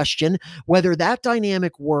country question, whether that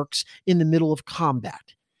dynamic works in the middle of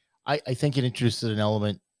combat. I think it introduces an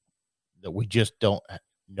element that we just don't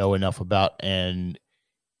know enough about. And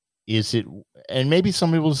maybe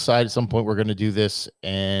some people decide at some point we're going to do this,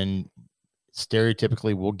 and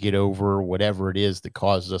stereotypically we'll get over whatever it is that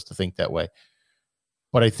causes us to think that way.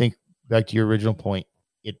 But I think, back to your original point,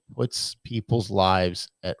 it puts people's lives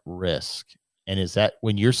at risk. And is that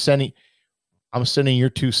when I'm sending your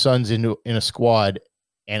two sons in a squad,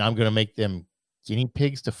 and I'm going to make them guinea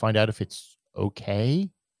pigs to find out if it's okay?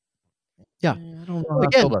 Yeah. I don't know how I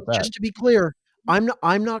Again, feel about that. just to be clear, I'm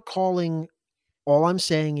not calling. All I'm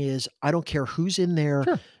saying is I don't care who's in there.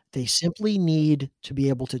 Sure. They simply need to be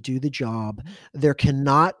able to do the job. There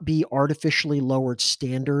cannot be artificially lowered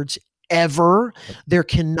standards ever. There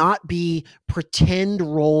cannot be pretend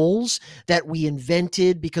roles that we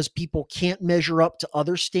invented because people can't measure up to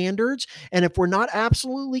other standards. And if we're not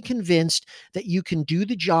absolutely convinced that you can do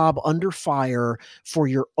the job under fire for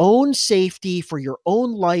your own safety, for your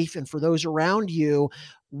own life, and for those around you,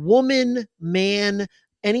 woman, man,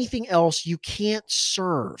 anything else, you can't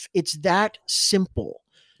serve. It's that simple.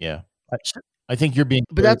 Yeah. I think you're being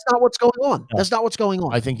But clear. that's not what's going on. No. That's not what's going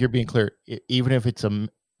on. I think you're being clear. Even if it's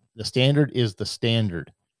the standard is the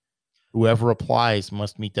standard. Whoever applies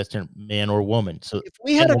must meet that standard, man or woman. So if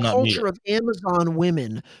we had a culture of Amazon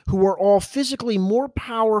women who are all physically more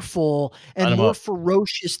powerful and more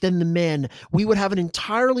ferocious than the men, we would have an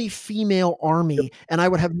entirely female army, and I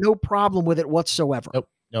would have no problem with it whatsoever.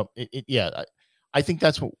 Nope. Yeah. I think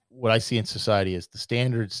that's what I see in society is the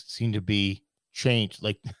standards seem to be changed.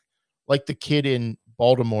 Like the kid in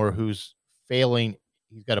Baltimore who's failing.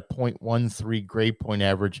 He's got a 0.13 grade point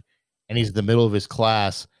average, and he's in the middle of his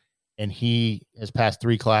class, and he has passed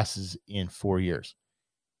 3 classes in 4 years.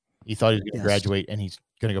 He thought he was going to graduate, and he's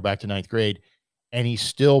going to go back to 9th grade, and he's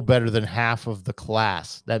still better than half of the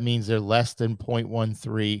class. That means they're less than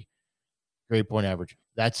 0.13 grade point average.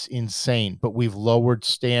 That's insane. But we've lowered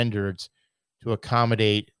standards to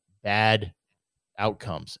accommodate bad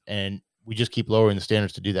outcomes, and we just keep lowering the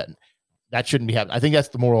standards to do that. And that shouldn't be happening. I think that's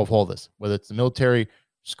the moral of all this, whether it's the military,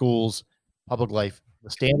 schools, public life. The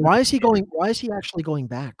standard. Why is he actually going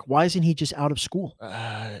back? Why isn't he just out of school?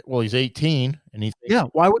 Well, he's 18, and yeah.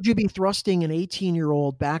 Why would you be thrusting an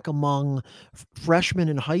 18-year-old back among freshmen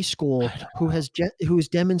in high school who has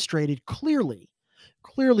demonstrated clearly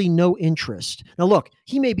no interest? Now, look,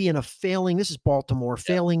 he may be in a this is Baltimore,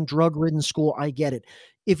 failing drug-ridden school. I get it.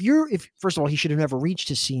 If first of all, he should have never reached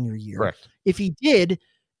his senior year. Correct. If he did,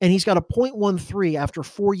 and he's got a 0.13 after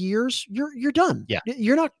 4 years, you're done. Yeah.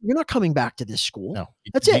 You're not coming back to this school. No.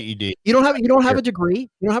 That's it. You don't have a degree.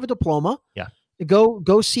 You don't have a diploma. Yeah.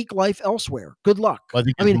 Go seek life elsewhere. Good luck. Well, I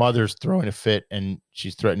think his mother's throwing a fit, and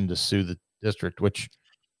she's threatened to sue the district, which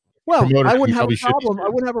I wouldn't have a problem. I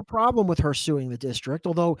wouldn't have a problem with her suing the district,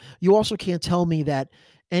 although you also can't tell me that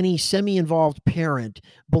any semi-involved parent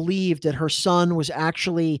believed that her son was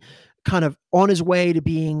actually kind of on his way to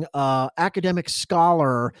being an academic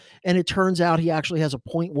scholar, and it turns out he actually has a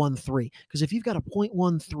 0.13. Because if you've got a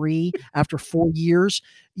 0.13 after 4 years,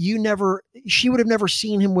 she would have never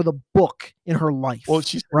seen him with a book in her life. Well,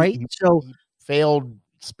 she's right. So he failed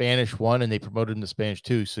Spanish 1, and they promoted him to Spanish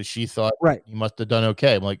 2. So she thought he must have done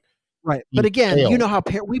okay. I'm like, right. But again, you know how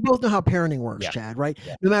we both know how parenting works, Chad, right?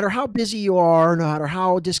 Yeah. No matter how busy you are, no matter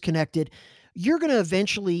how disconnected, you're going to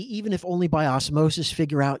eventually, even if only by osmosis,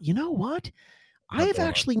 figure out, you know what? I have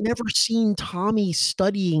actually never seen Tommy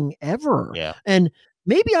studying ever. Yeah. And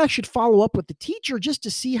maybe I should follow up with the teacher just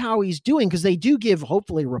to see how he's doing, because they do give,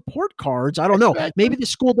 hopefully, report cards. I don't know. Maybe the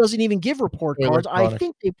school doesn't even give report cards. I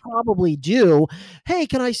think they probably do. Hey,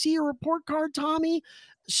 can I see your report card, Tommy?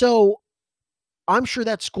 So I'm sure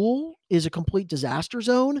that school is a complete disaster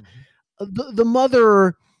zone. The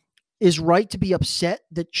mother is right to be upset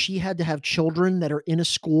that she had to have children that are in a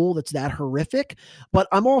school that's that horrific. But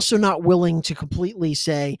I'm also not willing to completely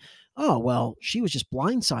say, oh, well, she was just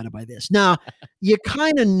blindsided by this. Now, you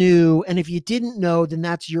kind of knew, and if you didn't know, then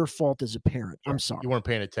that's your fault as a parent. I'm sorry. You weren't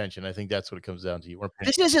paying attention. I think that's what it comes down to.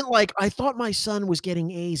 This isn't like, I thought my son was getting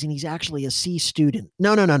A's and he's actually a C student.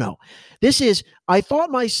 No. This is, I thought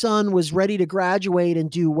my son was ready to graduate and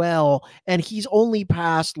do well, and he's only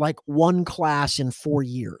passed like 1 class in 4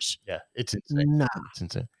 years. Yeah, it's insane. Nah. It's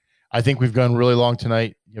insane. I think we've gone really long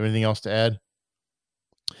tonight. You have anything else to add?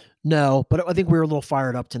 No, but I think we were a little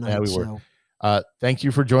fired up tonight. Yeah, we were. Thank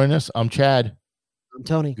you for joining us. I'm Chad. I'm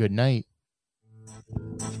Tony. Good night.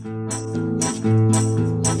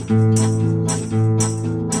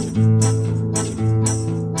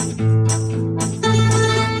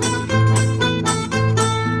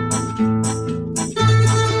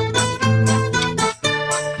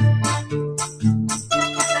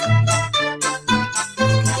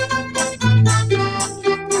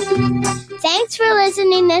 Thanks for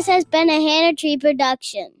listening. This has been a Hannah Tree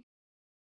production.